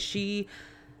think that she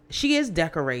is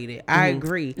decorated. I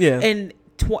agree. Yeah. And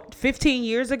 15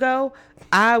 years ago,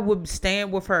 I would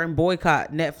stand with her and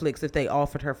boycott Netflix if they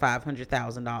offered her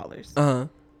 $500,000.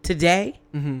 Today,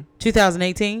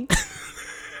 2018,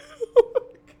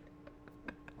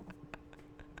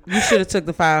 you should have took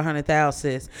the $500,000,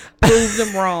 sis. Proved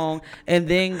them wrong, and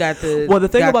then got the. Well, the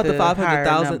thing about the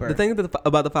 $500,000, the thing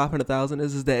about the $500,000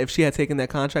 is that if she had taken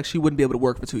that contract, she wouldn't be able to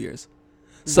work for 2 years.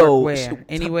 So where?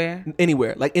 Anywhere,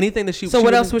 like anything that she. So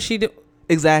what else would she do?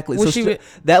 Exactly. So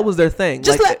that was their thing.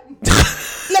 Just like,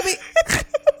 let me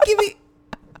give me.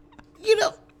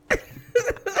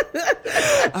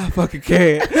 I fucking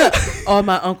can't. All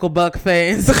my Uncle Buck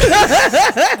fans. So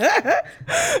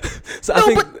I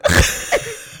think.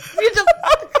 You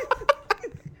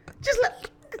just let.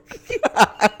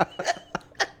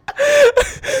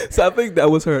 So I think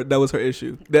that was her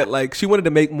issue. That like she wanted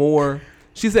to make more.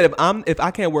 She said, if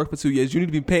I can't work for 2 years, you need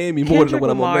to be paying me more than what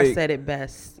I'm gonna make. Kendrick Lamar said it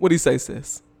best. What do you say,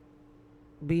 sis?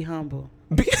 Be humble.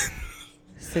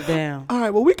 Sit down. All right.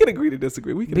 Well, we can agree to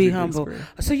disagree. We can be humble.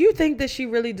 So you think that she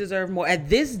really deserved more at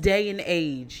this day and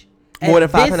age? More than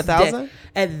 $500,000?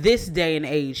 At this day and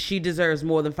age, she deserves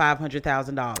more than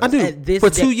 $500,000. I do. For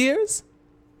 2 years.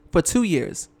 For 2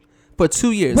 years. For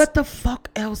 2 years. What the fuck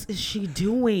else is she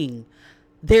doing?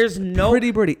 There's no Pretty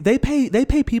Birdie. They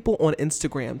pay people on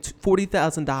Instagram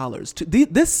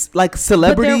 $40,000 this like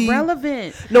celebrity. But they're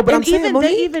relevant. No, but and I'm saying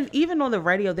they even on the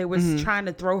radio they was trying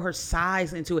to throw her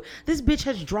size into it. This bitch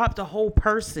has dropped a whole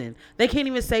person. They can't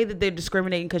even say that they're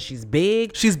discriminating because she's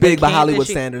big. She's big by Hollywood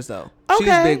standards, though. Okay,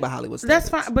 she's big by Hollywood standards.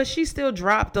 That's fine, but she still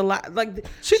dropped a lot. Like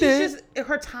she did. Just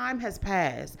her time has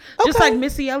passed. Okay. Just like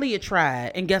Missy Elliott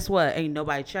tried, and guess what? Ain't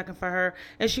nobody checking for her,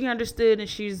 and she understood, and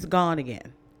she's gone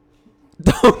again.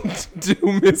 Don't do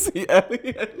Missy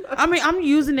Elliott. I mean, I'm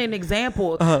using an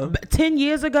example. 10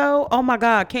 years ago, oh my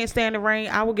God, can't stand the rain.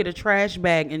 I would get a trash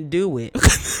bag and do it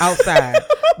outside.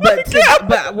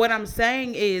 But what I'm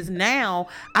saying is now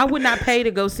I would not pay to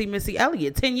go see Missy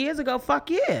Elliott. 10 years ago, fuck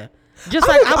yeah. Just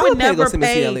like I would never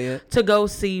pay to go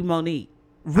see Monique.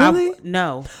 Really?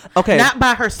 No. Okay. Not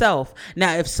by herself.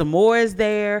 Now, if Samora is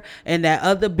there and that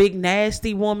other big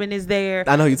nasty woman is there,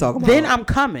 I know who you're talking then about. I'm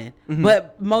coming.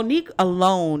 But Monique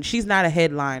alone, she's not a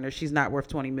headliner. She's not worth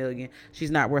 20 million.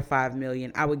 She's not worth 5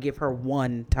 million. I would give her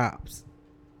 1 tops.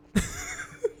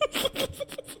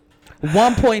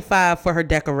 1.5 for her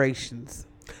decorations.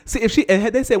 See, if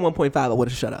had they said 1.5, I would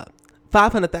have shut up.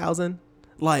 500,000,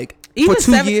 like for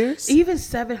 2 years. Even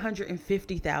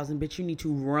 750,000, bitch. You need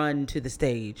to run to the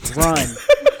stage. Run.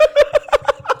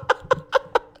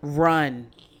 Run.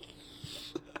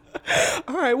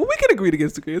 All right, well, we can agree to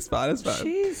disagree. It's fine. It's fine.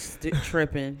 She's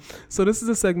tripping. So this is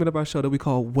a segment of our show that we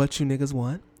call "What You Niggas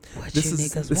Want."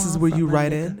 This is where you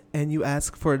write in and you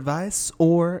ask for advice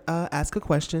or ask a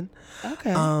question.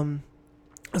 Okay.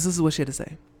 This is what she had to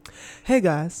say. Hey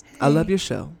guys, I love your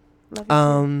show.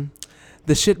 Love you too.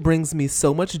 The shit brings me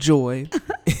so much joy.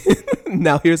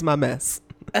 Now here's my mess.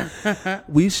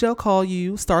 We shall call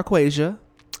you Starquasia.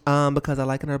 Because I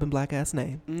like an urban black ass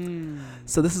name.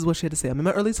 So this is what she had to say. I'm in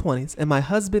my early 20s and my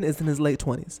husband is in his late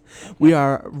 20s.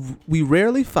 We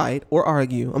rarely fight or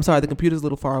argue. I'm sorry, the computer's a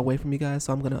little far away from you guys,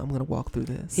 so I'm gonna walk through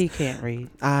this. He can't read.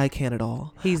 I can't at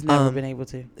all. He's never been able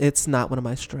to. It's not one of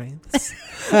my strengths.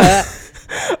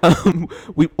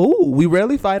 We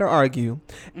rarely fight or argue,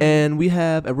 and we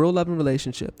have a real loving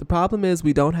relationship. The problem is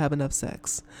we don't have enough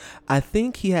sex. I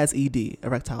think he has ED,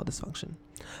 erectile dysfunction.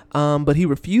 But he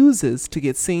refuses to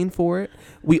get seen for it.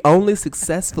 We only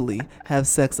successfully have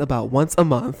sex about once a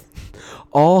month.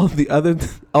 All the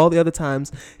other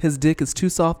times, his dick is too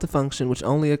soft to function, which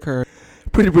only occurs.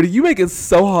 Pretty, you make it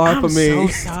so hard for me. I'm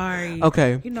so sorry.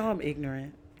 Okay. You know I'm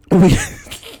ignorant.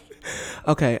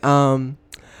 Okay.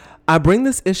 I bring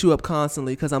this issue up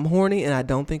constantly because I'm horny and I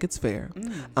don't think it's fair.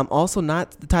 I'm also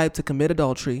not the type to commit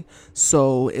adultery,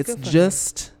 so it's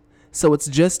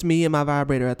just me and my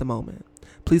vibrator at the moment.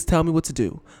 Please tell me what to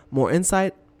do. More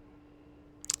insight.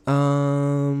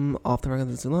 Off the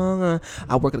record too long.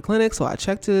 I work at a clinic, so I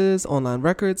checked his online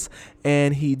records,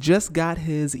 and he just got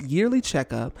his yearly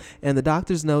checkup, and the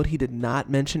doctor's note he did not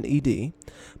mention ED.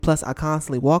 Plus, I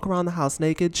constantly walk around the house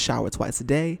naked, shower twice a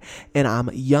day, and I'm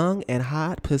young and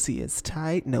hot. Pussy is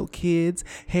tight, no kids,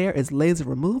 hair is laser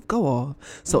removed, go off.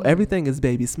 So everything is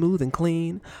baby smooth and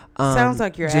clean. Sounds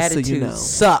like your just attitude so you know.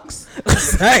 sucks.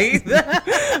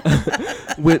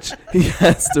 Which he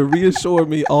has to reassure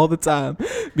me all the time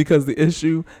because the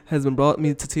issue has been brought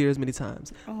me to tears many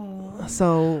times. Aww.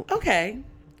 So okay.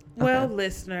 Well,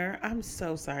 listener, I'm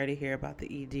so sorry to hear about the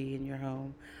ED in your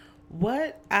home.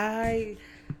 What I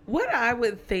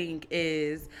would think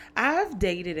is I've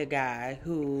dated a guy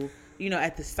who,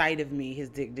 at the sight of me, his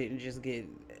dick didn't just get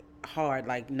hard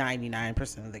like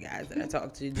 99% of the guys that I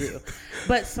talk to do.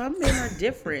 But some men are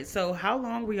different. So how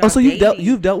long were y'all so dating?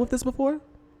 you've dealt with this before?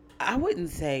 I wouldn't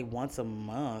say once a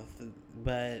month,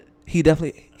 but He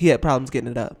had problems getting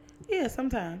it up. yeah,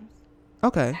 sometimes.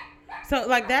 Okay. So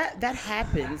like that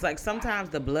happens. Like sometimes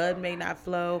the blood may not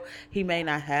flow. He may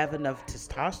not have enough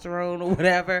testosterone or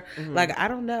whatever. Like I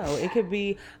don't know. It could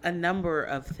be a number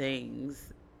of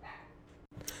things.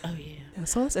 Oh yeah.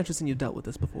 So that's interesting. You've dealt with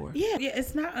this before. Yeah,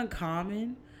 it's not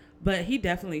uncommon, but he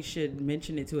definitely should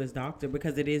mention it to his doctor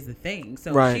because it is the thing.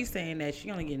 So Right. she's saying that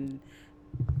she only getting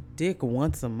dick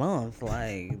once a month,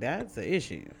 like that's an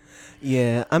issue.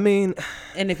 Yeah, I mean,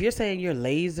 And if you're saying you're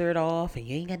lasered off and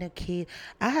you ain't got no kid,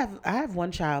 I have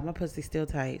one child. My pussy's still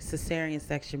tight. Cesarean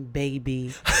section,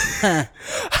 baby.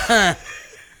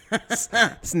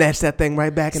 snatch that thing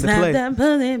right back into Snap play. that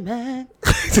pussy back.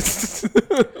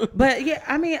 But yeah,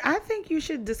 I mean, I think you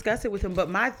should discuss it with him. But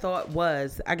my thought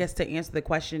was, I guess to answer the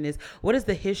question is, what is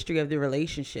the history of the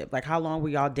relationship? Like, how long were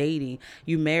y'all dating?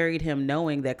 You married him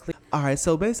knowing that. All right,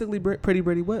 so basically, Pretty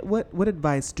Birdie, what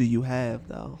advice do you have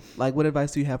though? Like, what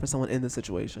advice do you have for someone in this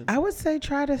situation? I would say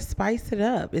try to spice it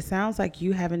up. It sounds like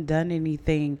you haven't done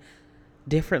anything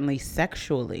differently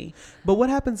sexually. But what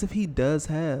happens if he does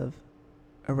have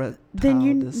erectile Then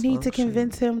you dysfunction? need to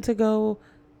convince him to go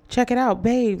check it out.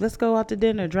 Babe, let's go out to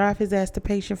dinner. Drive his ass to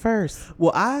patient first.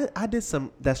 Well, I did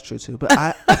some. That's true too. But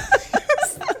I.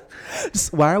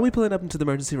 Just, why are we pulling up into the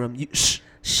emergency room?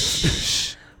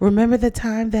 Shh. Remember the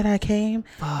time that I came?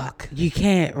 Fuck. You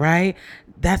can't, right?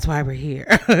 That's why we're here.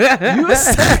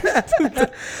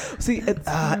 See,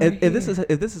 if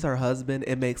this is her husband,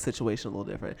 it makes the situation a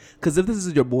little different. Because if this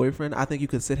is your boyfriend, I think you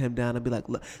could sit him down and be like,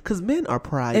 look, because men are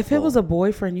prideful. If it was a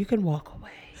boyfriend, you can walk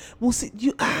away. Well, see,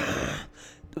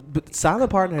 but Silent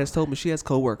Partner has told me she has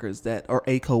coworkers or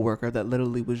a coworker that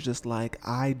literally was just like,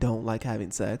 I don't like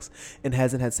having sex, and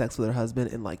hasn't had sex with her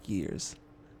husband in like years.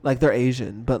 Like, they're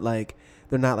Asian, but like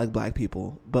they're not like black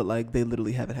people, but like they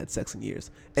literally haven't had sex in years.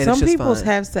 And Some it's just people fine.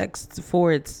 have sex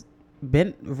for its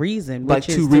reason, like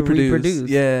which to is reproduce.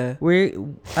 Yeah, We're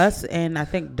us and I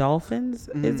think dolphins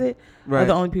is it are right.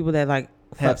 the only people that like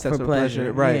Have fuck sex for for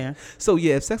pleasure, right? Yeah. So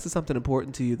yeah, if sex is something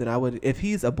important to you, then I would, if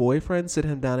he's a boyfriend, sit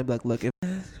him down and be like, look,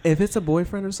 if it's a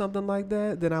boyfriend or something like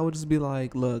that, then I would just be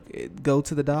like, look, go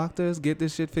to the doctors, get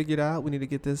this shit figured out. We need to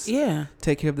get this,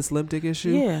 take care of this limp dick issue.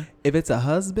 Yeah. If it's a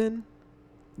husband,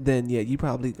 then yeah, you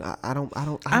probably, I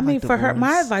mean, like for her, my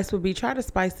divorce. advice would be try to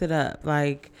spice it up,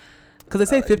 like. Because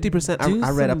they say 50%. I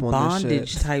read up on bondage this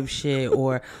shit. type shit,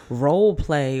 or role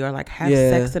play, or like have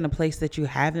sex in a place that you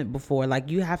haven't before. Like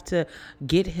you have to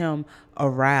get him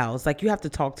aroused. Like you have to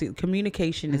talk to.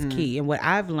 Communication is key. And what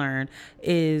I've learned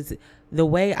is the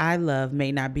way I love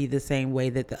may not be the same way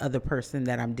that the other person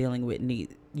that I'm dealing with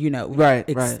needs.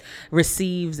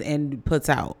 Receives and puts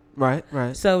out. Right.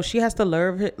 So she has to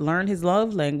learn his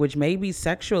love language. Maybe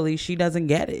sexually she doesn't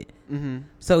get it.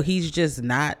 So he's just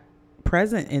not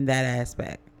present in that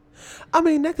aspect. I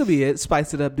mean, that could be it.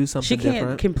 Spice it up, do something different. She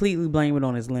can't completely blame it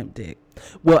on his limp dick.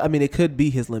 Well, I mean, it could be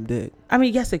his limp dick. I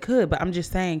mean, yes, it could, but I'm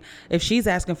just saying, if she's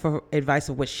asking for advice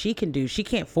of what she can do, she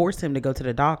can't force him to go to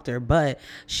the doctor, but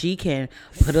she can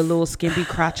put a little skimpy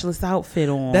crotchless outfit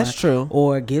on. That's true.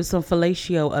 Or give some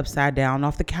fellatio upside down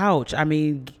off the couch. I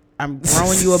mean, I'm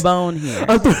throwing you a bone here.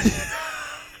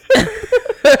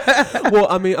 Well,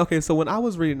 I mean, okay, so when I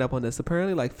was reading up on this,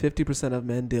 apparently like 50% of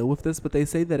men deal with this, but they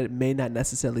say that it may not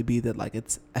necessarily be that like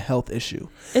it's a health issue.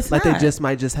 It's like not. They just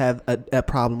might just have a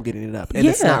problem getting it up, and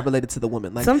it's not related to the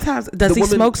woman. Like sometimes does he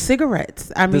smoke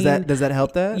cigarettes? I mean, does that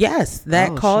help that? Yes,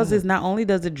 that causes shit. Not only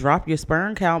does it drop your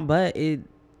sperm count, but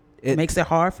it makes it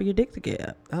hard for your dick to get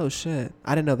up. Oh shit,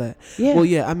 I didn't know that. Yeah. Well,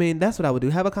 yeah, I mean that's what I would do.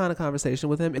 Have a kind of conversation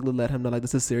with him and let him know like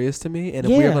this is serious to me, and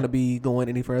if we're going to be going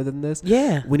any further than this,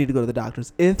 we need to go to the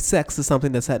doctors. If sex is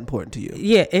something that's that important to you,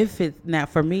 if it's now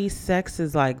for me, sex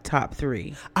is like top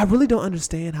 3. I really don't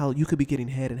understand how you could be getting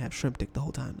head and have shrimp dick the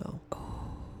whole time though.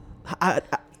 I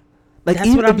like that's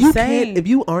even what I'm saying. If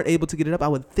you aren't able to get it up, I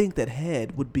would think that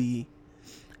head would be.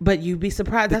 But you'd be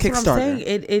surprised. That's what I'm saying.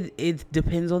 It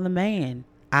depends on the man.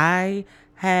 I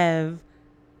have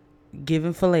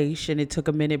given fellation. It took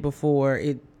a minute before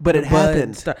it. But it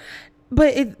happened. But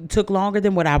it took longer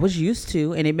than what I was used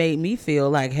to, and it made me feel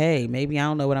like, hey, maybe I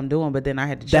don't know what I'm doing. But then I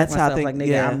had to check myself, like,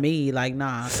 nigga, I'm me. Like,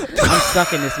 nah, I'm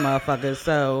stuck in this motherfucker.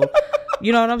 So,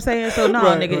 you know what I'm saying? So, no,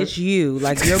 nigga, it's you.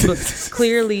 Like, you're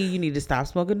clearly you need to stop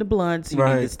smoking the blunts. You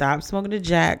need to stop smoking the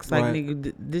jacks. Like,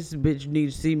 nigga, this bitch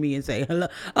needs to see me and say, hello,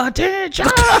 attention.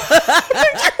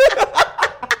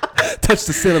 Touch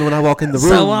the ceiling when I walk in the room.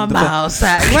 So I'm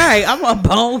outside. Right. I'm a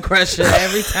bone crusher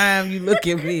every time you look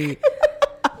at me.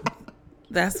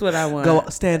 That's what I want. Go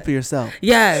stand for yourself.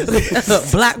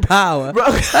 Yes. Black power.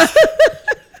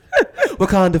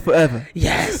 Wakanda forever.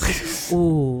 Yes.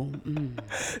 Ooh.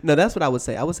 No, that's what I would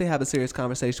say. I would say have a serious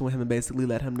conversation with him and basically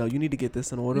let him know you need to get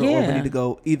this in order, or we need to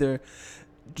go either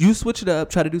you switch it up,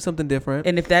 try to do something different.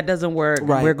 And if that doesn't work,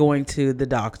 we're going to the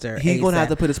doctor. He's going to have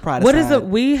to put his pride aside. What is it?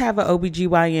 We have an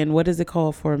OBGYN. What is it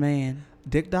called for a man?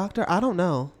 Dick doctor? I don't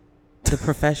know. The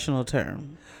professional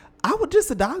term. I would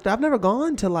just a doctor. I've never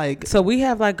gone to like. So we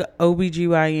have like a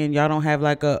OBGYN. Y'all don't have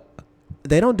like a.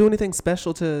 They don't do anything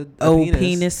special to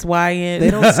penis YN.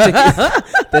 They don't stick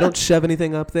they don't shove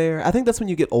anything up there. I think that's when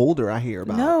you get older. I hear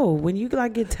about. No, when you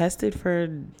like get tested for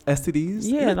STDs.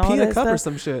 Yeah, and all pee that in a cup stuff. or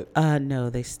some shit. No,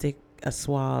 they stick a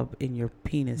swab in your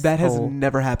penis. That has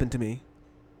never happened to me.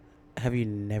 Have you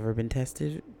never been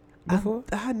tested before?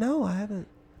 No, I haven't.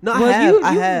 No, well,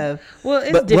 I have. Well,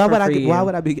 it's different for you. Why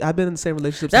would I be? I've been in the same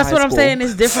relationship. That's what I'm saying.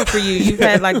 It's different for you. You've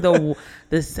had like the.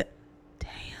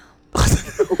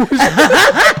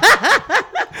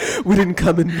 We didn't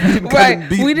come in.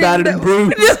 Beat, battered, and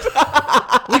bruised.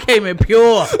 We came in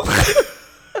pure.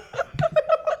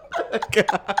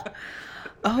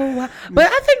 Oh, wow.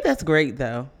 But I think that's great,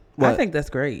 though. What? I think that's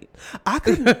great. I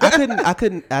couldn't.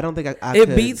 I don't think I it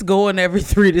could. beats going every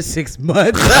 3 to 6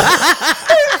 months.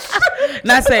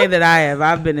 Not saying that I have.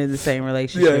 I've been in the same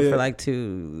relationship for like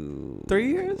 2, 3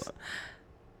 years.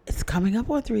 It's coming up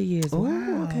on 3 years. Oh,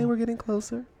 wow. Okay, we're getting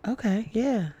closer. Okay,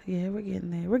 yeah, we're getting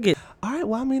there. We're getting. All right.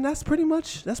 Well, I mean, that's pretty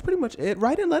much it.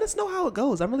 Write in. Let us know how it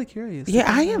goes. I'm really curious. Yeah,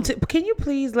 I am too. Can you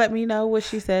please let me know what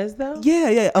she says though?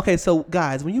 Yeah. Okay, so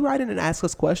guys, when you write in and ask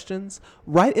us questions,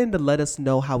 write in to let us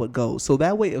know how it goes. So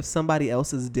that way, if somebody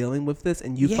else is dealing with this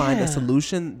and you find a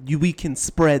solution, we can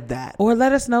spread that. Or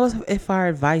let us know if our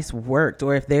advice worked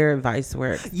or if their advice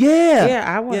worked. Yeah.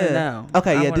 Yeah, I want to know.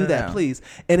 Okay, do that, please.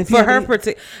 And if for her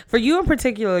particular, for you in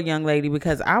particular, young lady,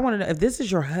 because I want to know if this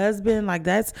is your husband, like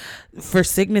that's for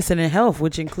sickness and health,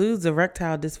 which includes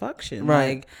erectile dysfunction. Right.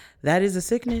 Like that is a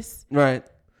sickness. Right.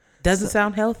 Doesn't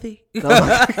sound healthy. Oh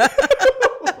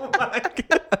my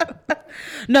God.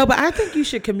 No, but I think you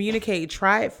should communicate.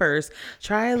 Try it first.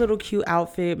 Try a little cute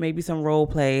outfit, maybe some role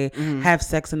play. Have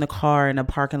sex in the car in a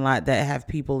parking lot that have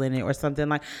people in it or something.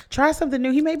 Like, try something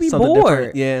new. He may be Something bored.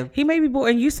 different, yeah. He may be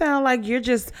bored, and you sound like you're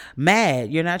just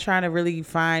mad. You're not trying to really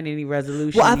find any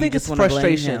resolution. Well, I You think just it's wanna blame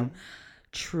frustration. him.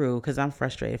 True, because I'm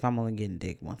frustrated if I'm only getting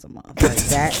dick once a month. Like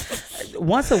that,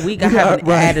 once a week I have an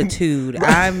Right. attitude.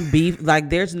 I'm beef. Like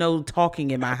there's no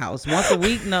talking in my house. Once a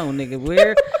week, no,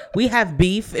 nigga. We have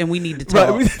beef and we need to talk.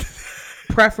 Right.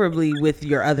 Preferably with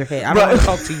your other head. I don't want to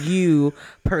talk to you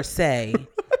per se.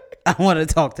 I want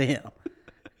to talk to him.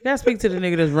 You gotta speak to the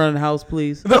nigga that's running the house,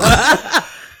 please. You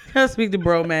gotta speak to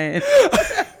bro, man.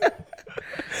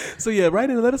 So yeah, write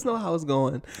in and let us know how it's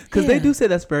going. Because they do say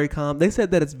that's very common. They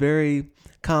said that it's very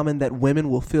common that women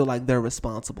will feel like they're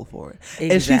responsible for it. And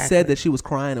she Exactly. said that she was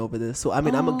crying over this. So I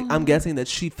mean, I'm guessing that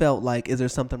she felt like, is there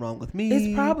something wrong with me?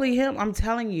 It's probably him. I'm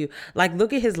telling you. Like,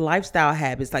 look at his lifestyle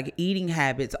habits, like eating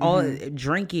habits, all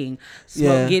drinking, smoke,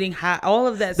 Yeah. getting high, all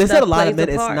of that They stuff. said a lot of plays men,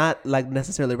 a it's part. not like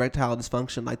necessarily erectile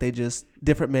dysfunction. Like they just,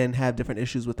 different men have different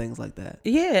issues with things like that.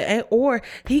 Yeah, or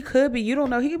he could be. You don't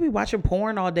know. He could be watching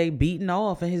porn all day, beating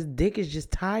off, and his dick is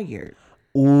just tired.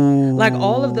 Ooh. Like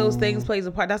all of those things plays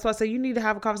a part. That's why I say you need to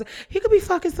have a conversation. He could be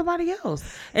fucking somebody else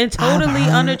and totally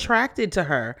unattracted to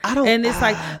her. And it's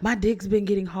like my dick's been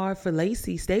getting hard for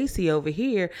Stacy over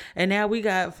here, and now we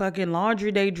got fucking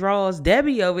laundry day draws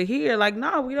Debbie over here. Like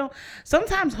no, we don't.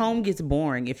 Sometimes home gets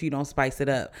boring if you don't spice it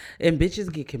up, and bitches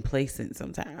get complacent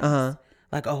sometimes.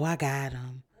 Like oh, I got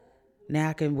him. Now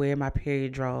I can wear my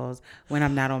period drawers when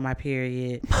I'm not on my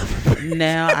period.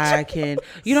 Now I can,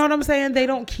 you know what I'm saying? They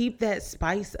don't keep that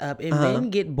spice up, and men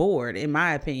get bored. In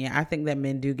my opinion, I think that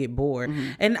men do get bored,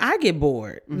 and I get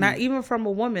bored. Not even from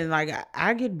a woman. Like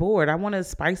I get bored. I want to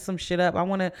spice some shit up. I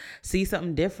want to see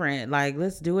something different. Like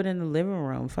let's do it in the living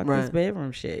room. Fuck this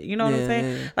bedroom shit. You know what I'm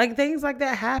saying? Yeah. Like things like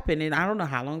that happen, and I don't know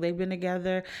how long they've been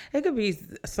together. It could be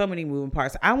so many moving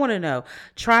parts. I want to know.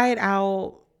 Try it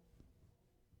out.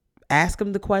 Ask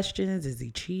him the questions. Is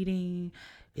he cheating?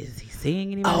 Is he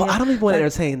seeing anybody else? I don't even want to Like,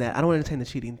 entertain that. I don't want to entertain the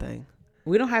cheating thing.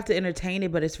 we don't have to entertain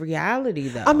it, but it's reality,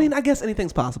 though. I mean, I guess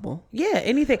anything's possible. yeah,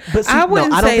 anything. But see, I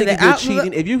wouldn't I don't say think that. if you're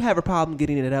cheating, if you have a problem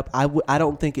getting it up, I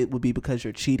don't think it would be because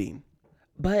you're cheating.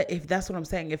 But if that's what I'm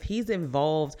saying, if he's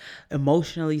involved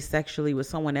emotionally, sexually with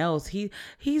someone else,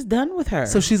 he's done with her.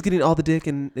 So she's getting all the dick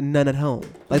and none at home.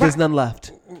 Like there's none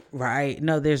left. Right?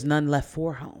 No, there's none left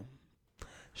for home.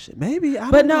 Shit, maybe. I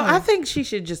But don't no, know. I think she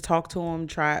should just talk to him.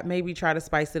 Try to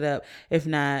spice it up. If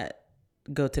not,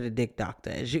 go to the dick doctor,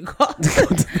 as you call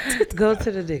it. Go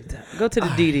to the dick doctor. Go to the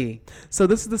DD. So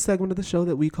this is the segment of the show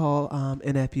that we call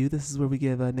NFU. This is where we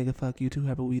give a nigga fuck you to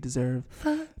whoever we deserve.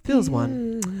 Feels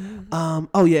one.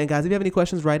 Oh yeah, and guys, if you have any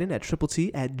questions, write in at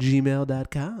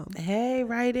triplett@gmail.com. Hey,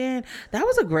 write in. That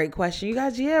was a great question, you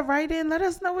guys. Yeah, write in. Let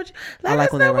us know what I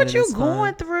like when they write in, you're it's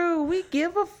going fun. through. We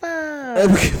give a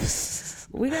fuck.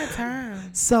 We got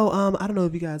time. So, I don't know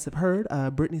if you guys have heard,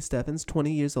 Brittany Steffens,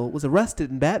 20 years old, was arrested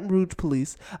in Baton Rouge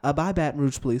police, by Baton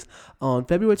Rouge police on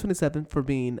February 27th for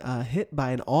being hit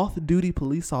by an off-duty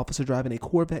police officer driving a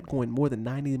Corvette going more than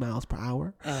 90 miles per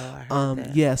hour. Oh, I heard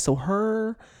that. Yeah, so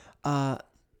her,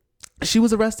 she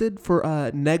was arrested for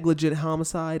negligent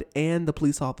homicide, and the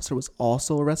police officer was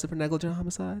also arrested for negligent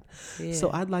homicide. Yeah.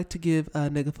 So I'd like to give a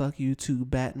nigga fuck you to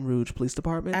Baton Rouge Police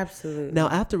Department. Absolutely. Now,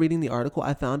 after reading the article,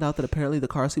 I found out that apparently the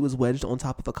car seat was wedged on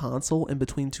top of a console in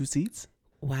between two seats.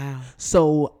 Wow.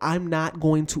 So I'm not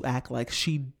going to act like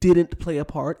she didn't play a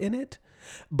part in it,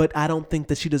 but I don't think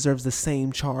that she deserves the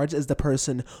same charge as the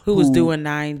person Who was doing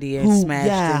 90 and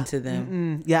smashed into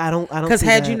them. Yeah, I don't. Because see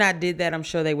had that. you not did that, I'm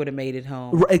sure they would have made it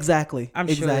home. Exactly. I'm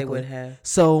sure they would have.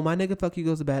 So my nigga fuck you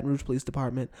goes to Baton Rouge Police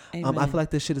Department. I Amen. feel like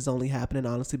this shit is only happening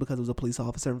honestly because it was a police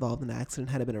officer involved in the accident.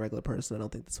 Had it been a regular person, I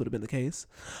don't think this would have been the case.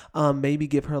 Maybe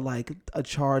give her like a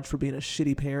charge for being a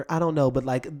shitty parent. I don't know, but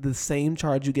like the same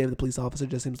charge you gave the police officer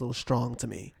just seems a little strong to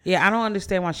me. Yeah, I don't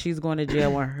understand why she's going to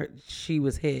jail when she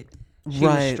was hit. She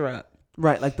Right. was struck.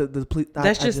 Right, like the police.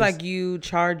 That's just like you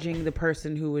charging the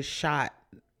person who was shot,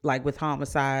 like with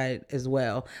homicide as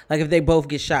well. Like if they both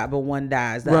get shot, but one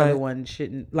dies, the other one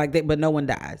shouldn't. But no one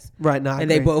dies. Right, no, I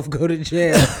and they agree. both go to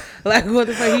jail. Like what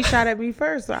the fuck? He shot at me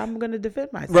first, so I'm gonna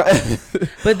defend myself. Right.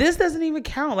 But this doesn't even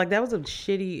count. Like that was a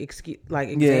shitty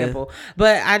example.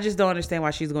 But I just don't understand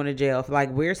why she's going to jail. Like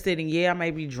we're sitting, I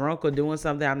may be drunk or doing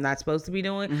something I'm not supposed to be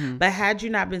doing. But had you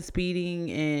not been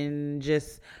speeding and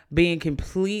just being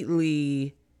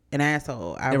completely an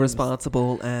asshole.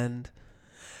 Irresponsible and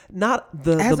not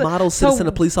the As a- model so citizen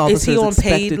a police is officer he is on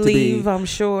expected paid to leave? be. I'm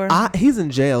sure. He's in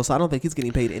jail, so I don't think he's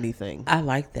getting paid anything. I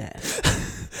like that.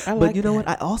 But you know what?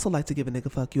 I also like to give a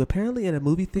nigga fuck you. Apparently, in a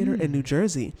movie theater in New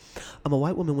Jersey, a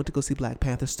white woman went to go see Black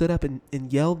Panther, stood up and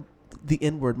yelled the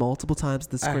N-word multiple times.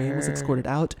 The screen was escorted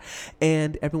out,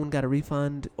 and everyone got a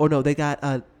refund. Or no, they got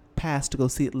a pass to go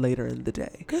see it later in the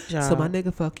day. Good job. So my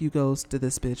nigga fuck you goes to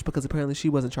this bitch because apparently she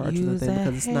wasn't charged with Use anything a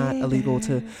because it's not illegal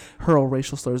to hurl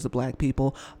racial slurs at black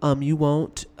people. You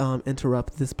won't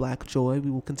interrupt this black joy.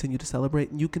 We will continue to celebrate,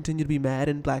 and you continue to be mad,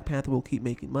 and Black Panther will keep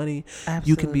making money. Absolutely.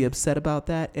 You can be upset about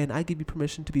that, and I give you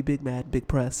permission to be big mad, big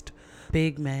pressed.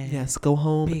 Big man. Yes, go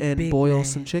home Big, and big boil man.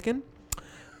 some chicken.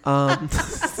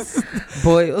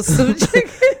 Boil some chicken.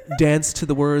 Dance to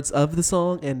the words of the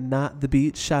song and not the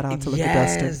beat. Shout out to Liquor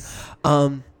Yes.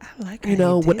 Dustin. I like You how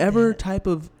know, did whatever that. type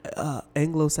of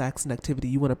Anglo-Saxon activity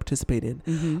you want to participate in,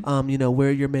 Mm-hmm. you know,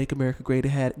 wear your Make America Great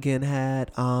Again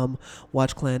hat,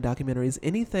 watch Klan documentaries,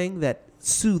 anything that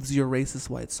soothes your racist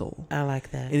white soul. I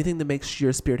like that. Anything that makes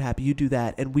your spirit happy, you do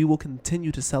that, and we will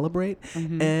continue to celebrate.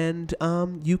 Mm-hmm. And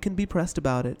you can be pressed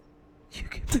about it. You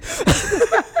can-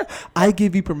 I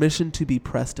give you permission to be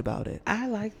pressed about it. I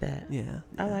like that. Yeah,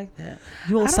 I like that.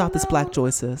 you won't I stop don't this know. black joy,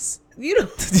 sis. You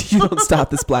don't. You don't stop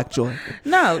this black joy.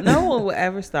 No one will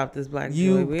ever stop this black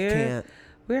You joy. can't.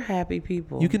 We're happy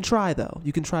people. You can try though.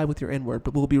 You can try with your N-word,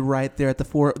 but we'll be right there at the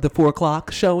 4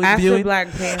 o'clock showing after viewing. Black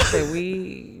Panther.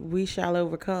 We shall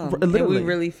overcome. And Literally. we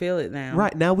really feel it now.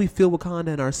 Right now, we feel Wakanda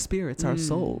in our spirits, Mm. our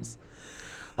souls.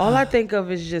 All I think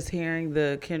of is just hearing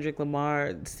the Kendrick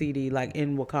Lamar CD, like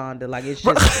in Wakanda, like it's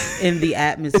just in the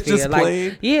atmosphere, just like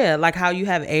playing? yeah, like how you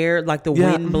have air, like the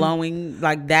Yeah, wind blowing,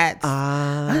 like that's.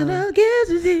 Ah.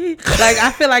 Like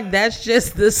I feel like that's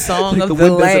just the song Like of the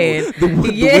the, wind land. doesn't,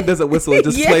 the wind doesn't whistle; it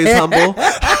just plays humble.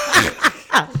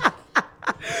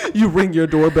 You ring your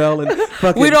doorbell and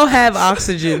fucking. We don't have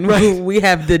oxygen. We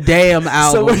have the damn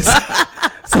album.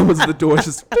 Someone's at the door,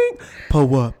 just bing,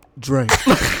 pull up, drink.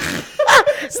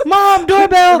 Mom,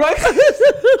 doorbell.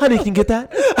 Honey, can you get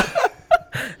that?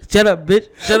 Shut up, bitch.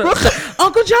 Shut up.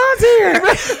 Uncle John's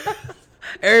here.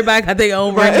 Everybody got their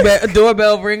own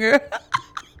doorbell ringer.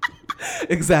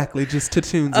 Exactly, just to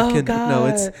tunes of Oh Kendrick. God, No,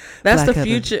 it's that's Black the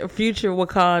Heaven. future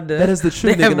Wakanda. That is the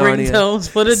true They have nigga Narnia. ringtones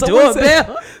for the Someone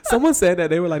doorbell. Someone said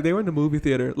that they were in the movie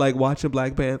theater, like watching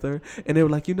Black Panther, and they were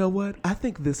like, you know what? I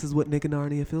think this is what nigga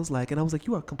Narnia feels like, and I was like,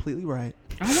 you are completely right.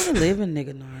 I want to live in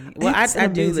nigga Narnia. Well, It's I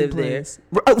an do amazing live place.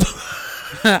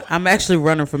 there. I'm actually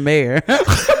running for mayor.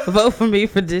 Vote for me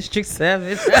for District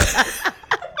 7.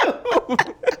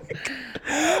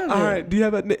 All right, do you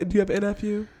have an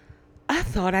nephew? I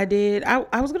thought I did.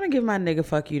 I was gonna give my nigga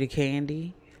fuck you to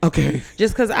Candy. Okay.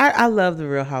 Just because I love the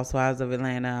Real Housewives of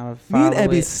Atlanta. I Me and follow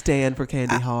Ebby it. stand for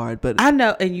Candy hard, but I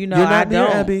know, and you know, you're not I near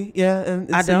don't. Ebby. Yeah,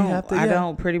 and I so you don't. have to, I yeah.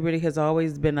 don't. Pretty Pretty has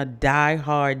always been a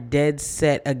die-hard, dead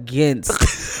set against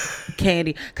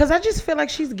Candy, because I just feel like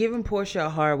she's giving Portia a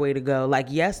hard way to go. Like,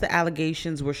 yes, the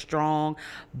allegations were strong,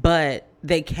 but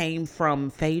they came from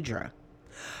Phaedra.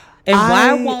 And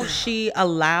why won't she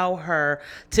allow her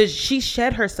to? She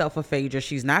shed herself a Phaedra.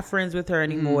 She's not friends with her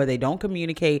anymore. They don't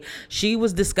communicate. She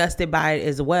was disgusted by it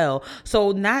as well.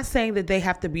 So, not saying that they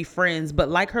have to be friends, but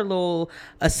like her little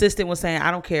assistant was saying,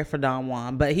 I don't care for Don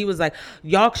Juan. But he was like,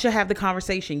 y'all should have the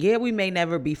conversation. Yeah, we may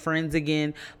never be friends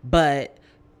again, but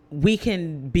we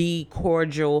can be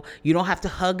cordial. You don't have to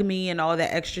hug me and all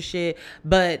that extra shit,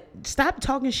 but stop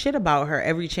talking shit about her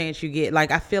every chance you get.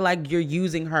 Like, I feel like you're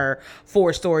using her for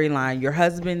a storyline. Your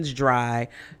husband's dry.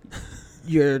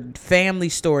 Your family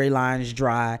storyline's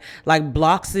dry. Like,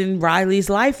 Block's in Riley's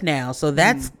life now, so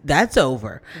that's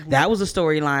over. That was a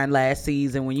storyline last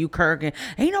season when you Kirk and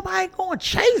ain't nobody gonna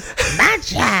chase my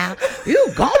child.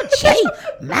 You gonna chase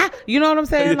my, you know what I'm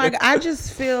saying? Like, I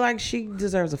just feel like she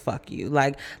deserves a fuck you.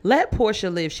 Like, let Portia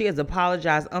live. She has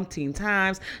apologized umpteen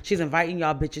times. She's inviting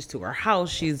y'all bitches to her house.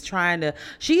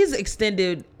 She's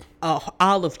extended a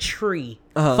olive tree.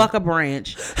 Fuck a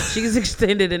branch. She's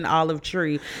extended an olive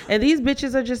tree. And these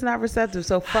bitches are just not receptive.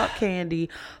 So fuck Candy.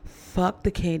 Fuck the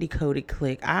Candy Coated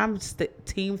clique. I'm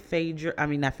team Phaedra. I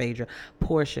mean, not Phaedra.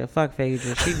 Portia. Fuck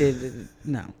Phaedra. She did it.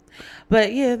 No.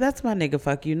 But yeah, that's my nigga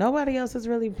fuck you. Nobody else has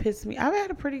really pissed me. I've had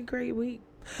a pretty great week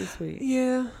this week.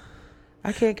 Yeah,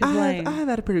 I can't complain. I have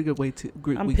had a pretty good week too.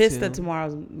 I'm pissed that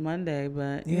tomorrow's Monday,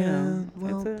 but you know,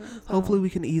 well, hopefully we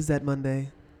can ease that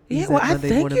Monday. Yeah, well, I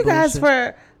thank you guys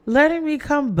for letting me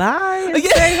come by and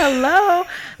say hello.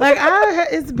 Like,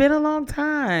 it's been a long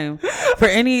time. For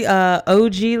any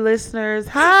OG listeners,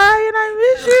 hi, and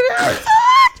I miss you guys.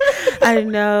 I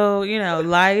know,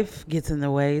 life gets in the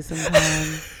way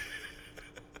sometimes.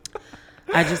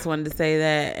 I just wanted to say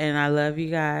that, and I love you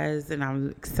guys, and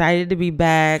I'm excited to be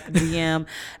back. DM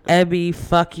Ebby,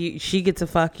 fuck you. She gets to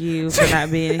fuck you for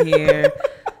not being here.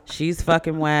 She's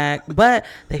fucking whack. But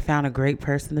they found a great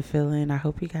person to fill in. I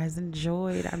hope you guys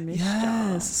enjoyed. I missed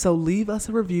y'all. So leave us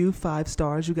a review, 5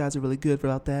 stars. You guys are really good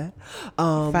about that.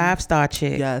 5-star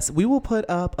chick. Yes, we will put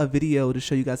up a video to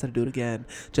show you guys how to do it again,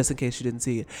 just in case you didn't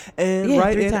see it. And Yeah,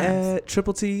 write 3 in times. at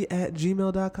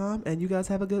triplet@gmail.com. And you guys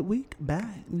have a good week.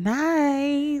 Bye.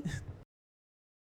 Night.